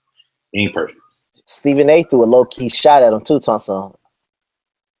 he ain't perfect. Stephen A threw a low key shot at him too, Thompson.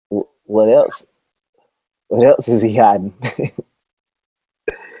 What else? What else is he hiding?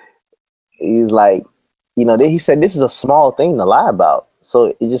 He's like, you know, he said this is a small thing to lie about. So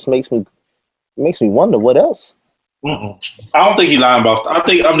it just makes me wonder what else. Mm-mm. I don't think he lying about stuff.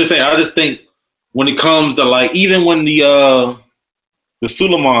 I'm just saying. I just think when it comes to like even when the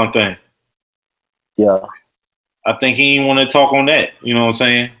Suleiman thing, Yeah. I think he didn't want to talk on that. You know what I'm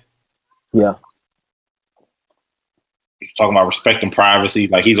saying? Yeah. He's talking about respecting privacy.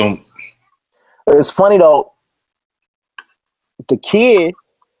 Like he don't. It's funny though. The kid.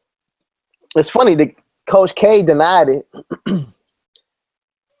 It's funny. The Coach K denied it.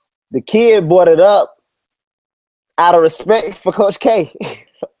 The kid brought it up out of respect for Coach K.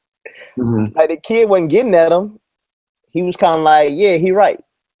 Mm-hmm. Like the kid wasn't getting at him. He was kind of like, yeah, he right.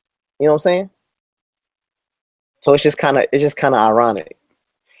 You know what I'm saying? So it's just kind of ironic.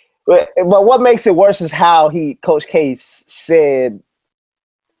 But what makes it worse is how Coach K said.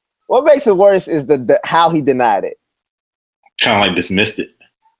 What makes it worse is the how he denied it. Kind of like dismissed it.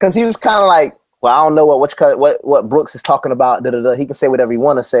 Because he was kind of like, well, I don't know what Brooks is talking about. He can say whatever he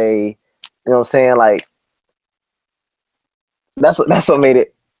want to say. You know what I'm saying? Like that's what made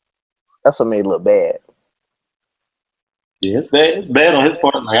it. That's what made it look bad. Yeah, it's bad. It's bad on his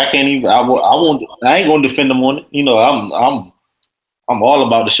part. Like I can't even. I won't. I ain't gonna defend him on it. You know, I'm all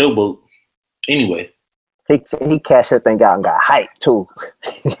about the showboat. Anyway, he cashed that thing out and got hyped too.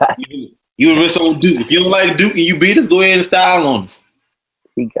 You risk on Duke. If you don't like Duke and you beat us, go ahead and style on us.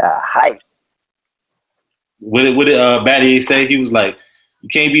 He got hyped. What did Battier say? He was like, you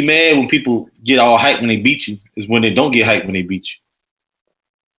can't be mad when people get all hyped when they beat you. It's when they don't get hyped when they beat you.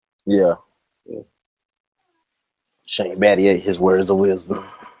 Yeah. Shane Battier, his words of wisdom.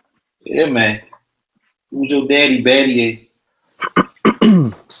 Yeah, man. Who's your daddy, Battier?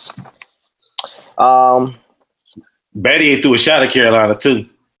 Battier threw a shot at Carolina too.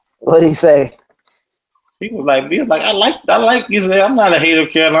 What did he say? He was like, I like. He said, I'm not a hater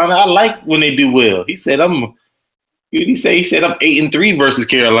of Carolina. I like when they do well. He said, I'm 8-3 versus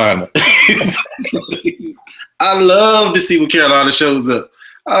Carolina. I love to see when Carolina shows up.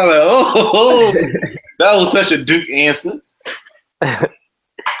 I was like, oh, that was such a Duke answer. But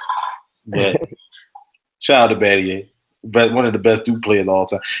shout out to Battier, but one of the best Duke players of all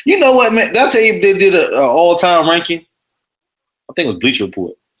time. You know what, man? Did I tell you they did an all-time ranking? I think it was Bleacher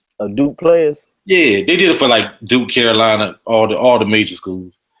Report. Of Duke players? Yeah, they did it for like Duke, Carolina, all the major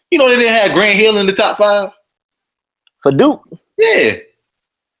schools. You know they didn't have Grant Hill in the top 5 for Duke. Yeah.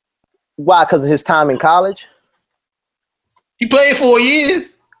 Why? Because of his time in college. He played 4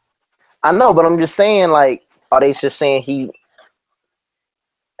 years. I know, but I'm just saying, like, are they just saying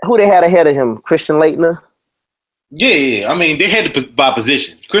who they had ahead of him? Christian Laettner? Yeah. I mean, they had to by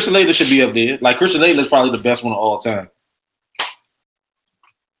position. Christian Laettner should be up there. Like, Christian Laettner is probably the best one of all time.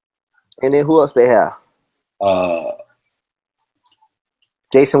 And then who else they have?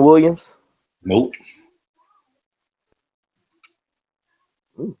 Jason Williams? Nope.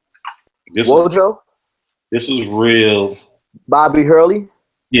 Wojo? This was real. Bobby Hurley?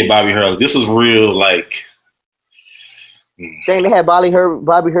 Yeah, Bobby Hurley. This was real, like. Dang, they had Bobby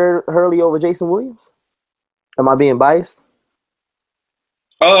Hurley over Jason Williams? Am I being biased?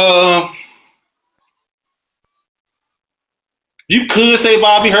 You could say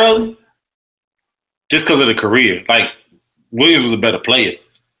Bobby Hurley just because of the career. Like, Williams was a better player.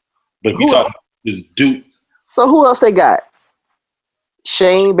 But if you talk this Duke. So who else they got?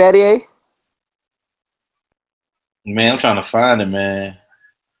 Shane Battier? Man, I'm trying to find it, man.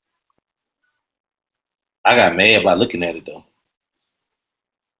 I got mad by looking at it though.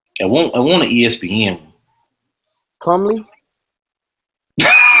 I want an ESPN one. Plumlee?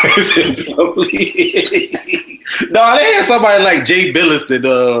 No, they had somebody like Jay Billis and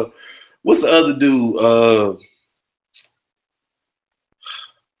what's the other dude?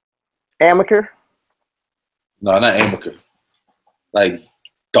 Amaker? No, not Amaker. Like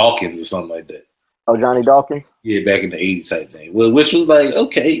Dawkins or something like that. Oh, Johnny Dawkins? Yeah, back in the 80s type thing. Well, which was like,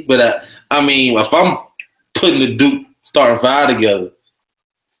 okay. But I mean, if I'm putting the Duke starting 5 together,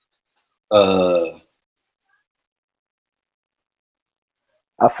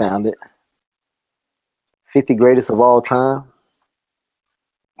 I found it. 50 greatest of all time.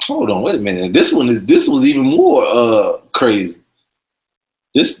 Hold on, wait a minute. This was even more crazy.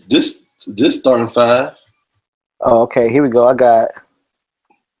 This starting 5. Oh, okay. Here we go. I got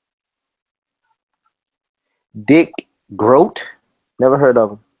Dick Groat. Never heard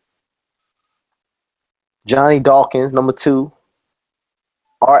of him. Johnny Dawkins, number 2.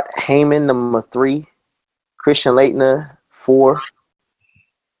 Art Heyman, number 3. Christian Laettner, 4.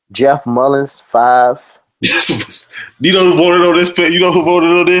 Jeff Mullins, 5. You know who voted on this? You know who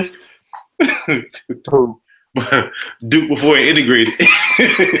voted on this? Who? Duke before it integrated.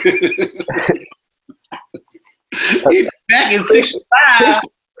 Back in 65.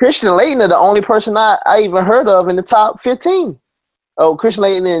 Christian Laettner, the only person I even heard of in the top 15. Oh, Christian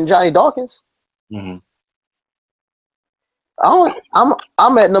Laettner and Johnny Dawkins. Mm-hmm.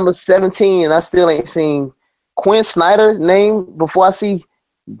 I'm at number 17, and I still ain't seen Quinn Snyder's name before I see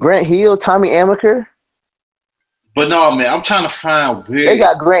Grant Hill, Tommy Amaker. But no, man, I'm trying to find where they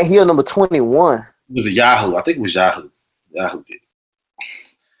got Grant Hill number 21. It was a Yahoo. I think it was Yahoo. Yahoo did.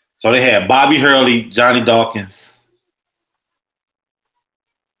 So they had Bobby Hurley, Johnny Dawkins,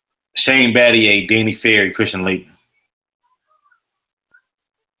 Shane Battier, Danny Ferry, Christian Laettner.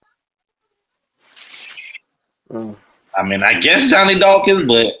 I mean, I guess Johnny Dawkins,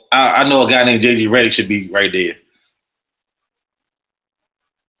 but I know a guy named JJ Redick should be right there.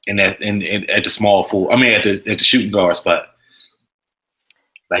 At the small forward. I mean, at the shooting guard spot.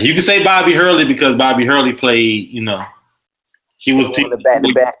 Like you can say Bobby Hurley because Bobby Hurley played, he was the back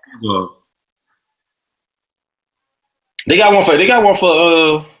to back. They got one for They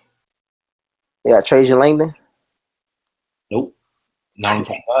got Trajan Langdon. Nope.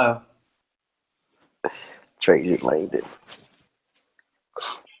 9.5. Trajan Langdon.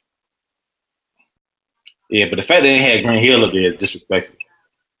 Yeah, but the fact they had Grant Hill up there is disrespectful.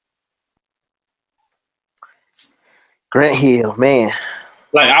 Grant Hill, man.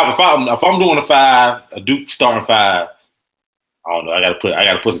 Like if I'm doing a 5, a Duke starting 5, I don't know. I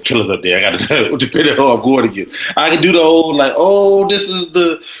gotta put some killers up there. I gotta depend on who I'm going to get. I can do the whole this is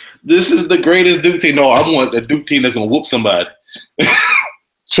the greatest Duke team. No, I want a Duke team that's gonna whoop somebody.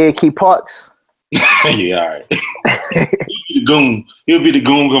 Cherokee Parks. Yeah, all right. He'll be the goon. He'll be the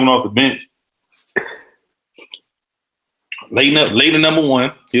goon coming off the bench. Later number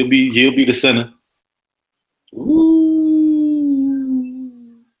 1. He'll be the center. Ooh.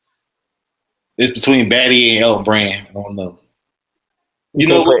 It's between Batty and Elton Brand. I don't know. You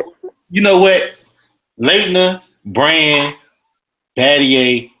know what? Laettner, Brand,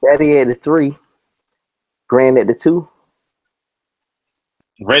 Battier. Battier at the 3. Brand at the 2.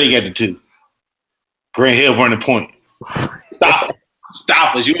 Reddick at the 2. Grant Hill running point.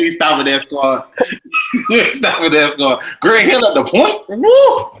 Stop us. You ain't stopping that squad. You ain't stopping that squad. Grant Hill at the point?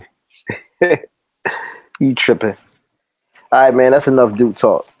 Woo! You tripping. All right, man. That's enough Duke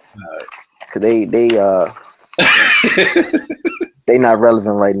talk. All right. Cause they they not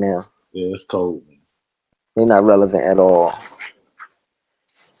relevant right now. Yeah, it's cold. They're not relevant at all.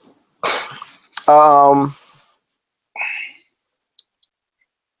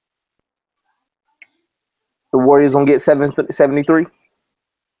 The Warriors gonna get 73.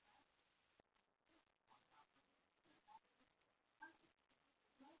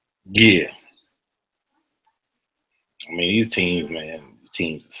 Yeah. I mean, these teams.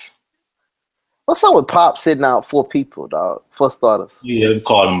 What's up with Pop sitting out 4 people, dog? 4 starters. Yeah, they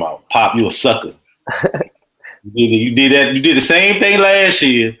called him out. Pop, you a sucker. You did that. You did the same thing last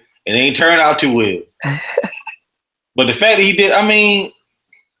year, and it ain't turned out too well. But the fact that he did, I mean,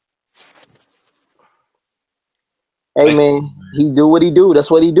 hey man, he do what he do.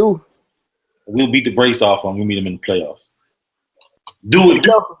 That's what he do. We'll beat the brakes off him. We meet him in the playoffs. Do it.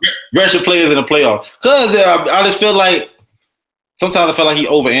 Rest your players in the playoffs. Because I just feel like sometimes I feel like he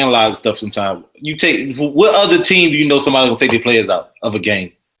overanalyzes stuff sometimes. What other team do you know somebody gonna take their players out of a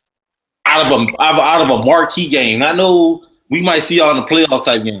game? Out of a marquee game. I know we might see y'all in a playoff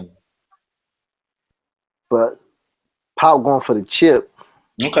type game. But Pop going for the chip.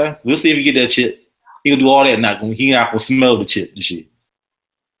 Okay. We'll see if he get that chip. He'll do all that. He not gonna smell the chip and shit.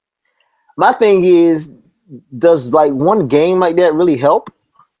 My thing is, does like one game like that really help?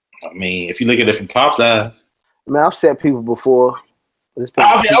 I mean, if you look at it from Pop's eyes. I mean, I've said people before. Maybe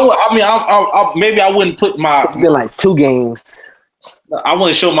I wouldn't put my. It's been like 2 games. I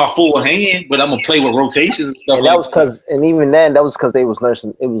wouldn't show my full hand, but I'm gonna play with rotations and stuff. And that was because, and even then, that was because they was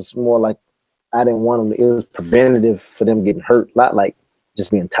nursing. It was more like I didn't want them. It was preventative for them getting hurt, not like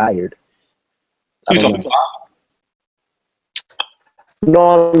just being tired.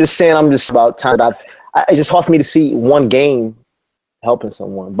 No, I'm just saying. I'm just about time. It's just hard for me to see one game helping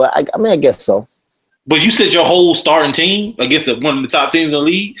someone. But I mean, I guess so. But you said your whole starting team against one of the top teams in the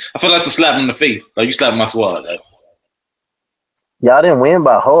league. I feel like that's a slap in the face. Like you slapped my squad. Like. Y'all didn't win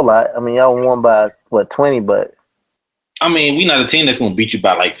by a whole lot. I mean, y'all won by 20, but I mean, we not a team that's gonna beat you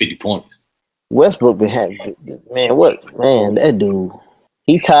by like 50 points. Westbrook been having, man, that dude,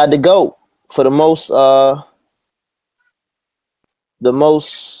 he tied the GOAT for the most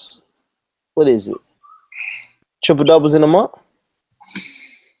what is it? Triple doubles in a month?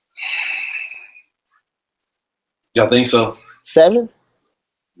 Y'all think so? 7?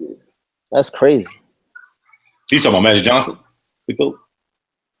 That's crazy. You talking about Magic Johnson? We go.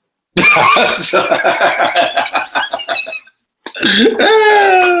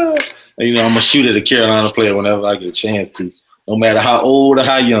 You know, I'm gonna shoot at a Carolina player whenever I get a chance to, no matter how old or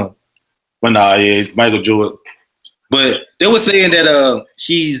how young. But nah, yeah, Michael Jordan. But they were saying that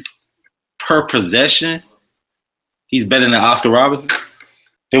he's per possession, he's better than Oscar Robertson.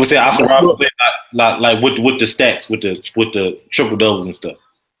 They would say Oscar Robertson played like with the stats, with the triple doubles and stuff.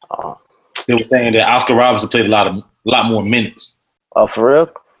 They were saying that Oscar Robertson played a lot more minutes. Oh, for real?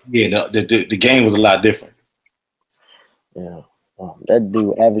 Yeah, the game was a lot different. Yeah, that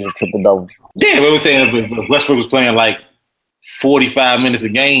dude averaged a triple double. Yeah, they were saying if Westbrook was playing like 45 minutes a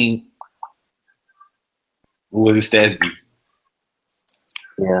game, what would his stats be?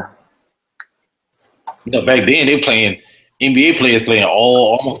 Yeah. You know, back then they playing NBA players playing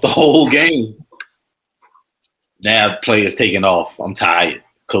almost the whole game. Now players taking off. I'm tired,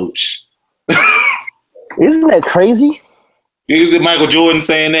 coach. Isn't that crazy? Isn't Michael Jordan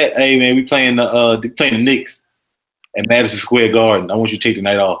saying that? Hey man, we playing the Knicks at Madison Square Garden. I want you to take the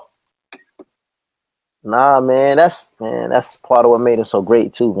night off. Nah, man, that's part of what made him so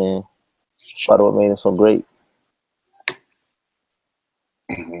great too, man. Part of what made him so great.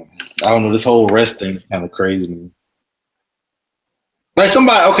 I don't know. This whole rest thing is kind of crazy to me. Like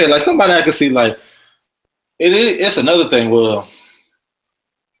somebody I could see like it's another thing. Well,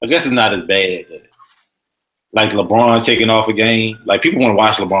 I guess it's not as bad. But like LeBron taking off a game. Like people want to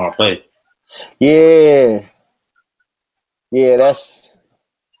watch LeBron play. Yeah, that's.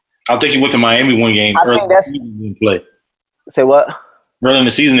 I think he went to Miami one game early. He didn't play. Say what? Early in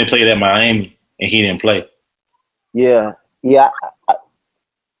the season, they played at Miami, and he didn't play. Yeah.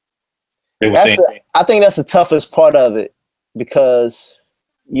 I think that's the toughest part of it because,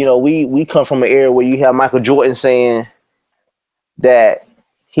 you know, we come from an era where you have Michael Jordan saying that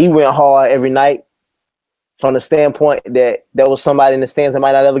he went hard every night from the standpoint that there was somebody in the stands that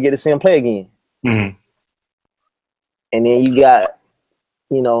might not ever get to see him play again. Mm-hmm. And then you got,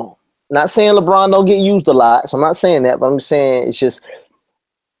 you know, not saying LeBron don't get used a lot, so I'm not saying that, but I'm saying it's just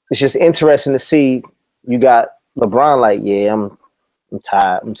interesting to see you got LeBron like, yeah, I'm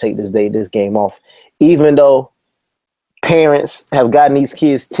tired. I'm gonna take this game off. Even though parents have gotten these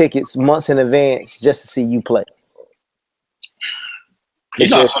kids tickets months in advance just to see you play.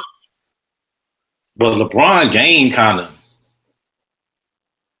 But LeBron game kind of,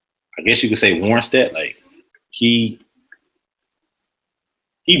 I guess you could say warrants that. Like he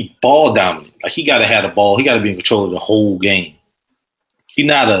ball dominant. Like he gotta have the ball. He gotta be in control of the whole game. He's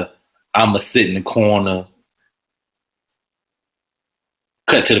not I'ma sit in the corner,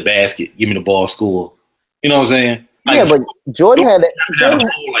 cut to the basket, give me the ball, score. You know what I'm saying? Like, yeah, but Jordan had that. Jordan had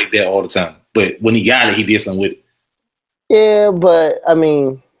a ball like that all the time. But when he got it, he did something with it. Yeah, but I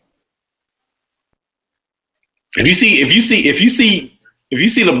mean, if you see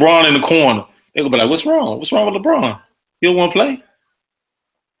LeBron in the corner, they're gonna be like, "What's wrong? What's wrong with LeBron? He don't want to play."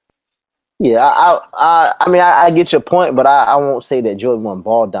 Yeah, I mean, I get your point, but I won't say that Jordan wasn't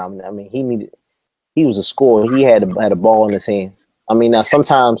ball dominant. I mean, he was a scorer. He had a ball in his hands. I mean, now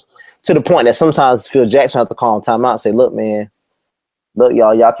sometimes to the point that sometimes Phil Jackson have to call him timeout and say, "Look, man, look,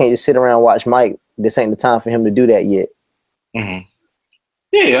 y'all can't just sit around and watch Mike. This ain't the time for him to do that yet." Mm-hmm.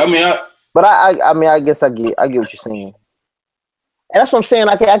 Yeah, I mean, I guess I get what you're saying, and that's what I'm saying.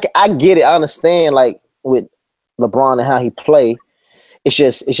 I get it. I understand, like with LeBron and how he play. It's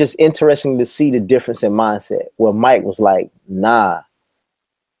just interesting to see the difference in mindset. Where Mike was like, "Nah,"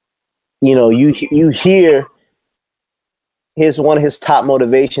 you know, you hear one of his top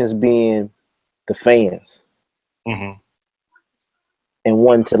motivations being the fans, mm-hmm. and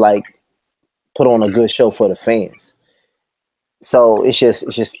wanting to like put on a good show for the fans. So it's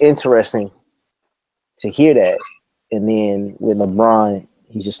just interesting to hear that. And then with LeBron,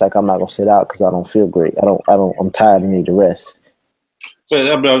 he's just like, "I'm not gonna sit out because I don't feel great. I'm tired and need to rest." But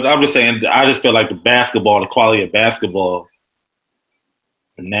I'm just saying, I just feel like the quality of basketball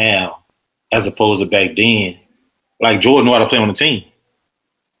now, as opposed to back then, like Jordan knew how to play on the team.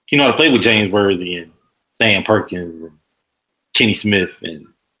 He knew how to play with James Worthy and Sam Perkins and Kenny Smith, and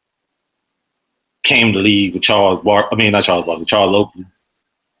came to the league with Charles Oakley.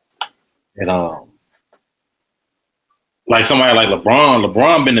 And like somebody like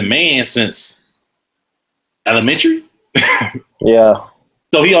LeBron been the man since elementary. Yeah.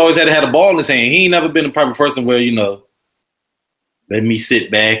 So he always had to have the ball in his hand. He ain't never been the type of person where, you know, let me sit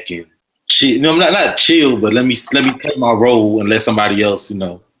back and chill. Not chill, but let me play my role and let somebody else,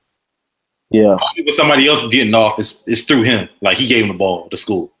 Yeah. If somebody else is getting off, it's through him. Like he gave him the ball to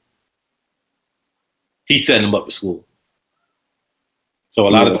school. He's setting him up to school. So a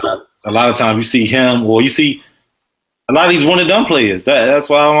lot of times you see him, or you see a lot of these one and done players. That's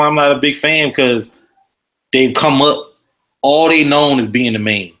why I'm not a big fan, because they've come up, all they known is being the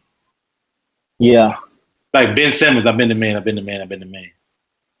man. Yeah. Like Ben Simmons, I've been the man.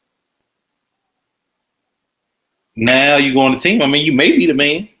 Now you go on the team. I mean, you may be the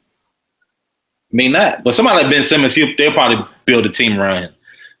man, may not. But somebody like Ben Simmons, they'll probably build a team around him.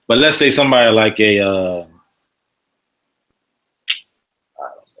 But let's say somebody like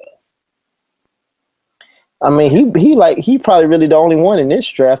I mean, he probably really the only one in this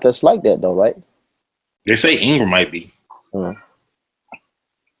draft that's like that, though, right? they say Ingram might be. Mm.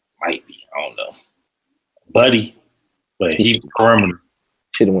 Might be. I don't know. Buddy. But he's criminal.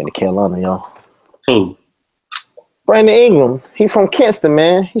 Should have went to Carolina, y'all. Who? Brandon Ingram. He from Kinston,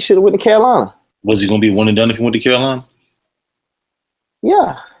 man. He should have went to Carolina. Was he going to be one and done if he went to Carolina?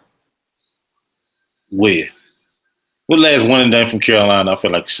 Yeah. Where? What last one and done from Carolina? I feel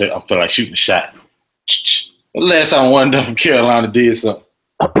like shooting a shot. What last time one and done from Carolina did something?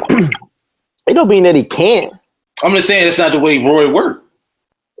 It don't mean that he can't. I'm just saying it's not the way Roy worked.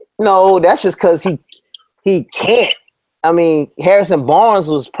 No, that's just because he can't. I mean, Harrison Barnes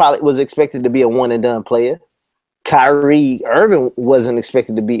was expected to be a one and done player. Kyrie Irving wasn't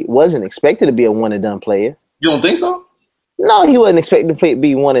expected to be a one and done player. You don't think so? No, he wasn't expected to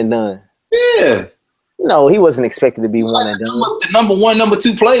be one and done. Yeah. No, he wasn't expected to be one and done. The number one, number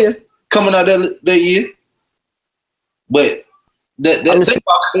two player coming out that year. But in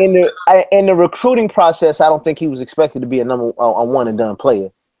the recruiting process, I don't think he was expected to be a one and done player.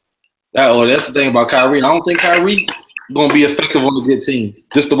 That's the thing about Kyrie. I don't think Kyrie gonna be effective on a good team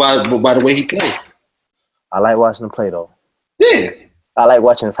just by the way he plays. I like watching him play though. Yeah, I like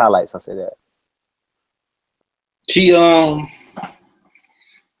watching his highlights. I say that. He got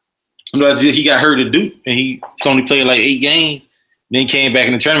hurt at Duke and he only played like 8 games. Then came back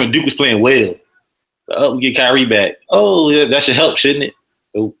in the tournament. Duke was playing well. Oh, we get Kyrie back. Oh, yeah, that should help, shouldn't it?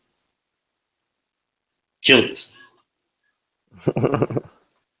 Oh, killed us.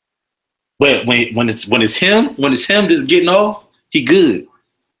 But when it's him just getting off, he good.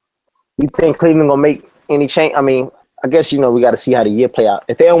 You think Cleveland gonna make any change? I mean, I guess we got to see how the year play out.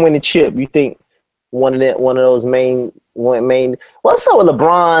 If they don't win the chip, you think one of those main. What's up with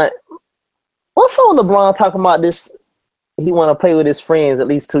LeBron? What's up with LeBron talking about this? He want to play with his friends at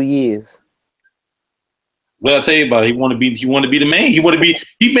least 2 years. What I tell you about it, he want to be the man. He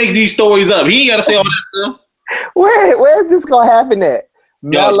make these stories up. He ain't got to say all that stuff. Where's this gonna happen at?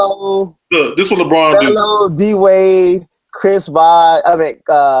 Melo. Look, this what LeBron do. Melo, D Wade, Chris Paul,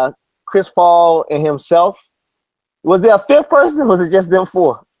 and himself. Was there a fifth person? Or was it just them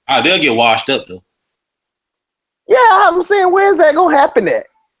 4? They'll get washed up though. Yeah, I'm saying, where's that gonna happen at?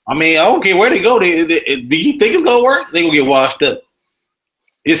 I mean, I don't care where they go. Do you think it's gonna work? They gonna get washed up.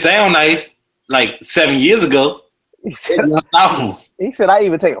 It sound nice, like 7 years ago. He said, I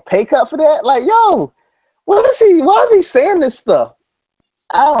even take a pay cut for that. Like, yo, why is he saying this stuff?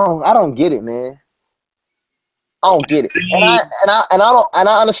 I don't get it, man. I don't get it. And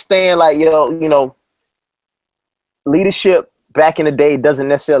I understand, like, leadership back in the day doesn't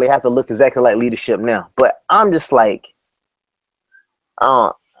necessarily have to look exactly like leadership now. But I'm just like,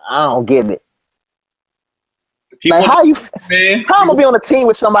 I don't get it. Like, how am I gonna be on a team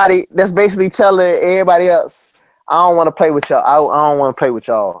with somebody that's basically telling everybody else, I don't want to play with y'all. I don't want to play with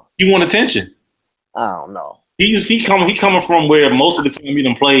y'all. You want attention? I don't know. He coming from where most of the time he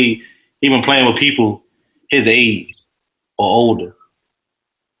been playing with people his age or older.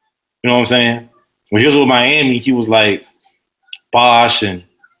 You know what I'm saying? When he was with Miami, he was like Bosh and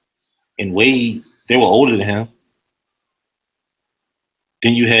Wade. They were older than him.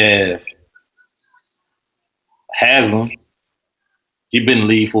 Then you have Haslam. He'd been in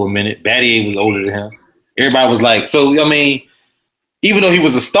the league for a minute. Battier was older than him. Everybody was like, so, I mean, even though he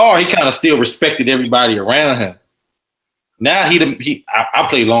was a star, he kind of still respected everybody around him. Now I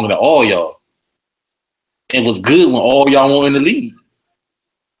played longer than all y'all. It was good when all y'all were in the league.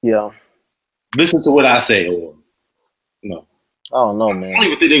 Yeah. Listen to what I say, or no. I don't know, man. I don't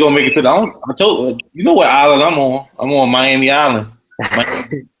even think they're gonna make it to the. I told you know what island I'm on. I'm on Miami Island.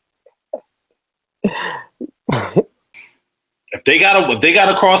 If they got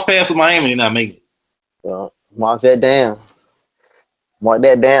a cross pass with Miami, they're not making it. Well, mark that down. Mark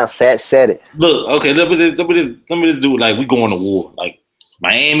that down. Said it. Look, okay, let me just do it like we going to war. Like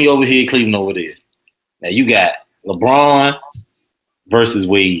Miami over here, Cleveland over there. Now you got LeBron versus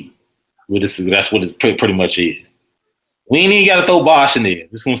Wade. That's what it pretty much is. We ain't even got to throw Bosh in there. We're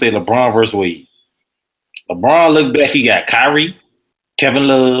just gonna say LeBron versus Wade. LeBron look back. He got Kyrie, Kevin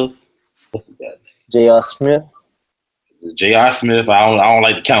Love. What's the guy? J.R. Smith. J.R. Smith. I don't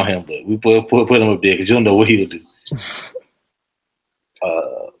like to count him, but we put him up there because you don't know what he'll do.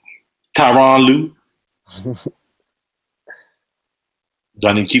 Tyronn Lue. Do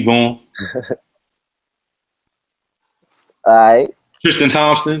I need to keep going? All right. Tristan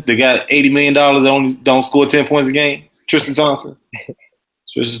Thompson. They got $80 million that only don't score 10 points a game. Tristan Thompson.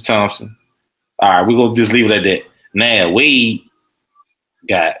 Tristan Thompson. All right, we're going to just leave it at that. Now, Wade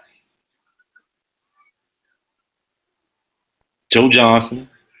got Joe Johnson.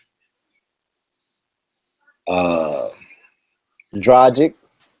 Dragic.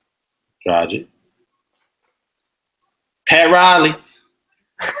 Pat Riley.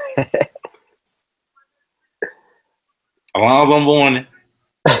 Alonzo Mourning.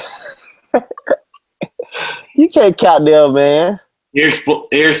 You can't count them, man. Eric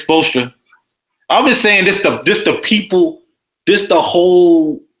Spoelstra. I've been saying this the people, it's a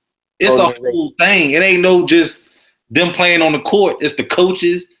whole thing. It ain't no just them playing on the court. It's the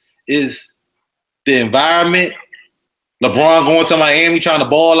coaches, it's the environment. LeBron going to Miami trying to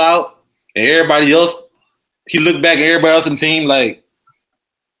ball out, and everybody else, he looked back at everybody else in the team like,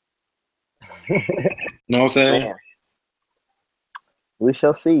 you know what I'm saying? Man. We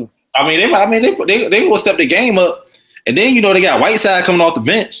shall see. I mean, they gonna step the game up, and then they got Whiteside coming off the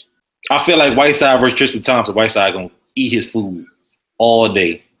bench. I feel like Whiteside versus Tristan Thompson. Whiteside gonna eat his food all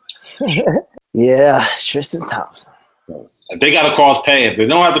day. Yeah, Tristan Thompson. If they got to cross paths, they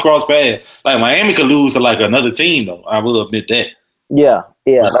don't have to cross paths. Like Miami could lose to like another team, though. I will admit that. Yeah.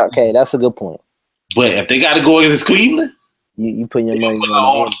 Okay, that's a good point. But if they got to go against Cleveland, you putting your money on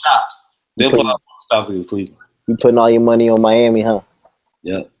all the stops. They'll put all the stops against Cleveland. You putting all your money on Miami, huh?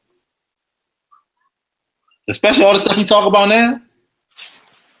 Yeah. Especially all the stuff you talk about now.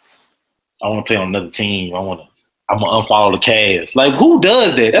 I want to play on another team. I'm gonna unfollow the Cavs. Like, who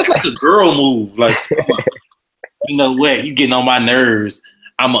does that? That's like a girl move. Like, you know what? You getting on my nerves.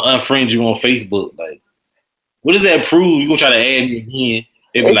 I'm gonna unfriend you on Facebook. Like, what does that prove? You gonna try to add me again?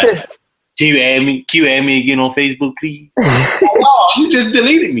 They be like, can you add me? Can you add me again on Facebook, please? No, you just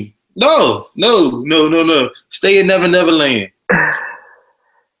deleted me. No. Stay in Never Land.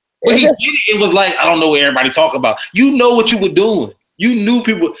 But he did it. It was like, I don't know what everybody talk about. You know what you were doing. You knew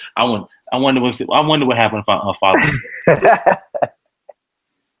people. I wonder what happened if I unfollowed.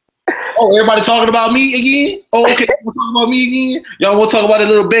 Oh, everybody talking about me again? Oh, okay. Y'all talking about me again? Y'all want to talk about that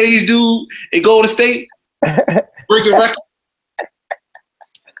little beige dude in Golden State? Breaking records?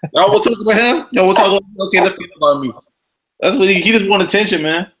 Y'all want to talk about him? Y'all want to talk about okay, let's talk about me. That's what he just want attention,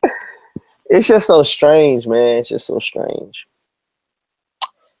 man. It's just so strange, man. It's just so strange.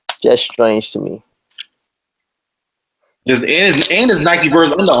 Just strange to me. And it's Nike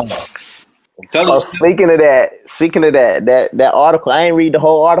versus Under Armour. Speaking of that article, I ain't read the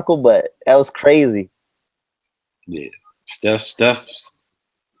whole article, but that was crazy. Yeah, Steph.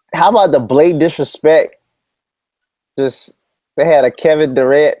 How about the blatant disrespect? Just they had a Kevin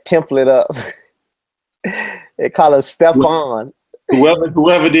Durant template up. They call it Stephon.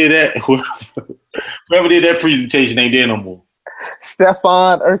 Whoever did that presentation ain't there no more.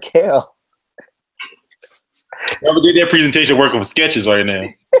 Stephon Urkel. Whoever did that presentation working for Skechers right now.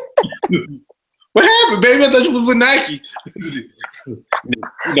 What happened, baby? I thought you was with Nike.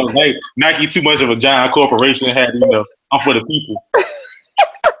 Nike too much of a giant corporation. I'm for the people.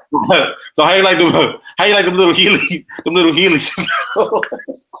 So how you like them little Heelys?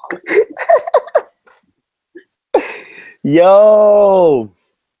 Yo.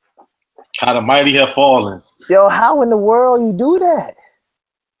 How the mighty have fallen. Yo, how in the world you do that?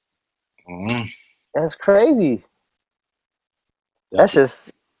 Mm-hmm. That's crazy. That's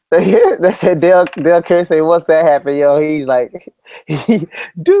just that said Dale Curry say, "What's that happen?" Yo, he's like,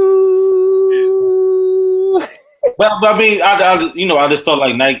 do. Well, I mean, I just felt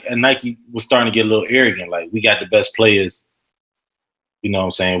like Nike was starting to get a little arrogant. Like, we got the best players. You know what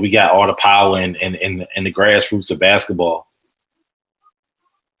I'm saying? We got all the power and the grassroots of basketball.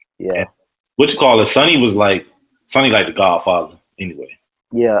 Yeah. And what you call it? Sonny like the Godfather anyway.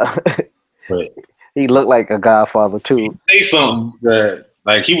 Yeah. But he looked like a Godfather too. Say something that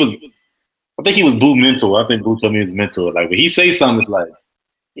like he was. I think he was Boo mentor. I think Boo told me he was mentor. Like, when he say something, it's like,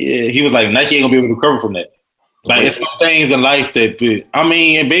 yeah, he was like, Nike ain't gonna be able to recover from that. Like, it's some things in life that, I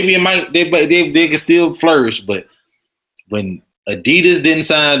mean, and maybe it might they can still flourish, but when Adidas didn't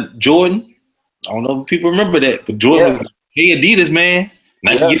sign Jordan, I don't know if people remember that, but Jordan was like, hey, Adidas, man,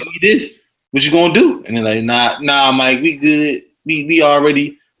 Nike give me this. What you gonna do? And they're like, nah, Mike, we good. We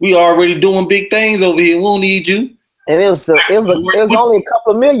already We already doing big things over here. We don't need you. And it was only a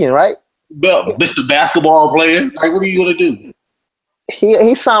couple of million, right? But Mr. Basketball player, like, what are you gonna do?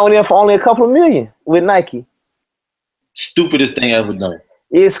 He signed with them for only a couple of million with Nike. Stupidest thing ever done.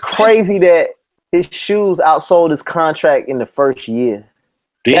 It's crazy that his shoes outsold his contract in the first year.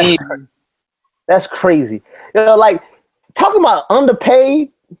 That's crazy. You know, like talking about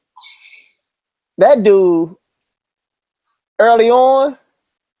underpaid. That dude early on.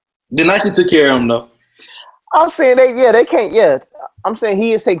 The Nike took care of him though. I'm saying they can't. Yeah, I'm saying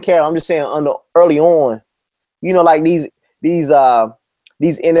he is taking care of. I'm just saying early on. You know, like these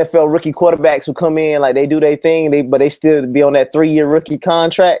NFL rookie quarterbacks who come in, like they do their thing, but they still be on that 3-year rookie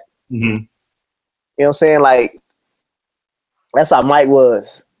contract. Mm-hmm. You know what I'm saying? Like that's how Mike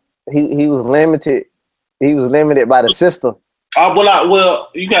was. He was limited. He was limited by the system. Well,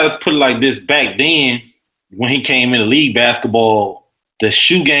 you got to put it like this. Back then, when he came in the league basketball, the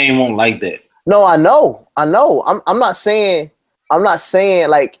shoe game won't like that. No, I know. I'm not saying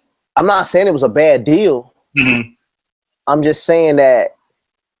it was a bad deal. Mm-hmm. I'm just saying that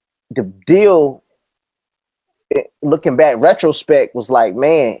the deal, looking back retrospect, was like,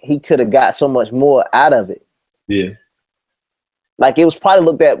 man, he could have got so much more out of it. Yeah. Like it was probably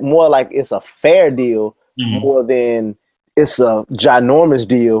looked at more like it's a fair deal more than it's a ginormous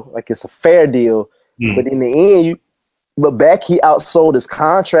deal. Like it's a fair deal. Mm-hmm. But in the end, back he outsold his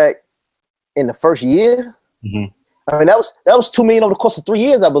contract in the first year. Mm-hmm. I mean, that was $2 million over the course of 3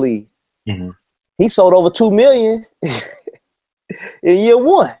 years, I believe. Mm-hmm. He sold over $2 million in year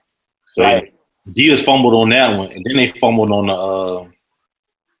one. So like, Adidas fumbled on that one, and then they fumbled on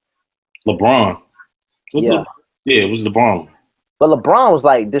the LeBron. It was LeBron. But LeBron was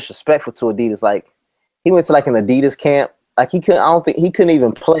like disrespectful to Adidas. Like he went to like an Adidas camp. Like he couldn't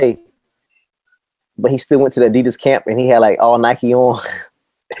even play. But he still went to the Adidas camp and he had like all Nike on.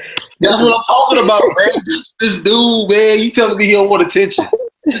 That's what I'm talking about, man. This dude, man, you telling me he don't want attention.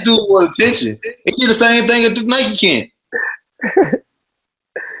 This dude want attention. He did the same thing at the Nike camp.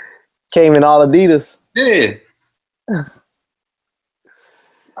 Came in all Adidas. Yeah.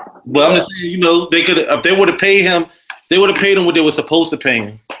 Well, I'm just saying, you know, they could if they would have paid him, they would have paid him what they were supposed to pay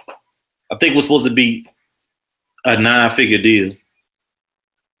him. I think it was supposed to be a 9-figure deal.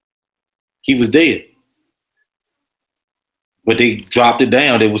 He was dead. But they dropped it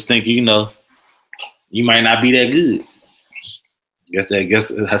down. They was thinking, you know, you might not be that good.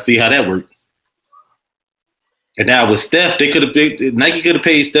 Guess I see how that worked. And now with Steph, Nike could have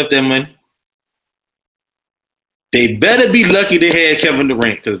paid Steph that money. They better be lucky they had Kevin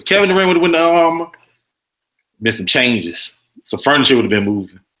Durant, because if Kevin Durant would have won the armor, been some changes. Some furniture would have been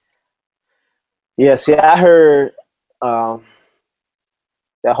moving. Yeah, see, I heard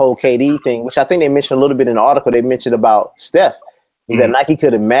that whole KD thing, which I think they mentioned a little bit in the article. They mentioned about Steph, is that Nike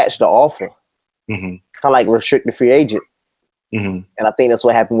could have matched the offer, kind of like restricted free agent. And I think that's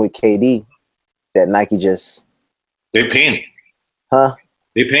what happened with KD, that Nike just they panicked. Huh?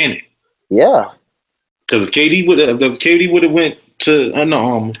 They panicked. Yeah. Because if KD would have went to Under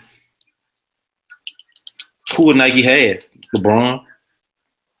Armour, who would Nike have? LeBron.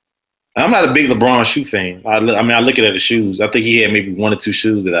 I'm not a big LeBron shoe fan. I look at the shoes. I think he had maybe 1 or 2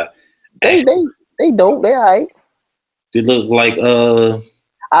 shoes that they dope. They all right. They look like I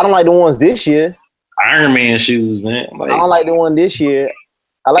don't like the ones this year. Iron Man shoes, man. Like, I don't like the one this year.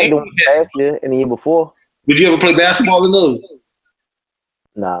 I like the one last year and the year before. Did you ever play basketball in those?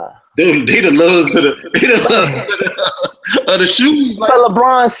 Nah. They the lugs of the shoes. Like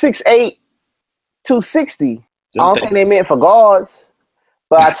LeBron 6'8", 260. I don't think they meant for guards.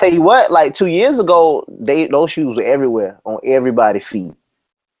 But I tell you what, like 2 years ago, those shoes were everywhere on everybody's feet.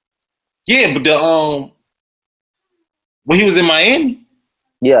 Yeah, but when he was in Miami,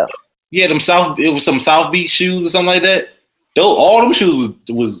 yeah, he had it was some South Beach shoes or something like that. All them shoes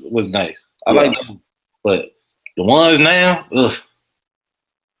was nice. I like them, but the ones now, ugh,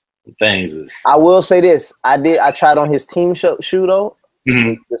 the things is. I will say this: I tried on his team shoe though,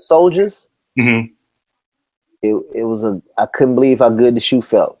 the Soldiers. Mm-hmm. It was I couldn't believe how good the shoe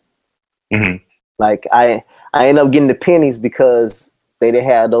felt. Like I ended up getting the pennies because they didn't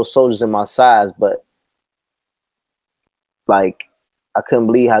have those Soldiers in my size, but like I couldn't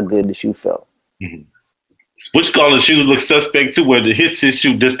believe how good the shoe felt. Which color shoes look suspect too? Where his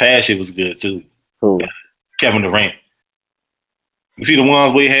shoe this past year was good too. Who? Kevin Durant. You see the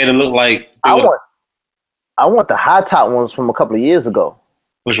ones where he had to look like. I want the high top ones from a couple of years ago.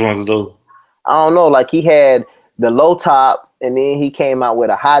 Which ones are those? I don't know. Like he had the low top, and then he came out with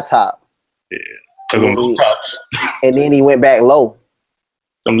a high top. Yeah, because them low tops. And then he went back low.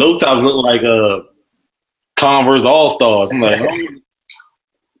 Some low tops look like Converse All Stars. I'm like,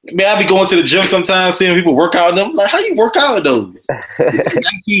 Man, I be going to the gym sometimes, seeing people work out in them. Like, how you work out in those? It's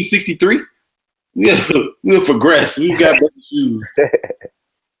 1963. We'll progress. We've got better shoes.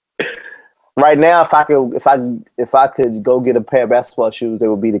 Right now, if I could go get a pair of basketball shoes, they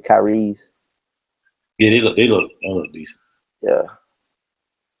would be the Kyrie's. Yeah, they look decent. Yeah.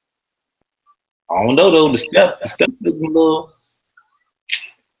 I don't know though. The step looking a little.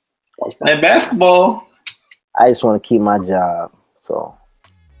 I was playing basketball. I just want to keep my job, so.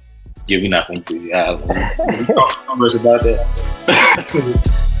 Yeah, we're not going to. We talk numbers about that.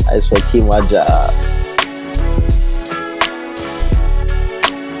 I just want to keep my job.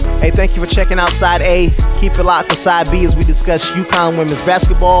 Hey, thank you for checking out Side A. Keep it locked for Side B as we discuss UConn women's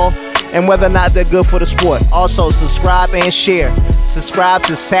basketball and whether or not they're good for the sport. Also, subscribe and share. Subscribe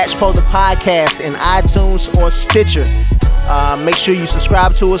to Satch Pro the podcast in iTunes or Stitcher. Make sure you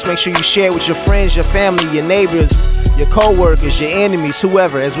subscribe to us. Make sure you share with your friends, your family, your neighbors, your co-workers, your enemies,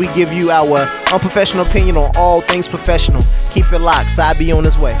 whoever, as we give you our unprofessional opinion on all things professional. Keep it locked. Side B on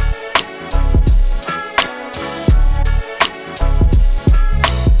his way.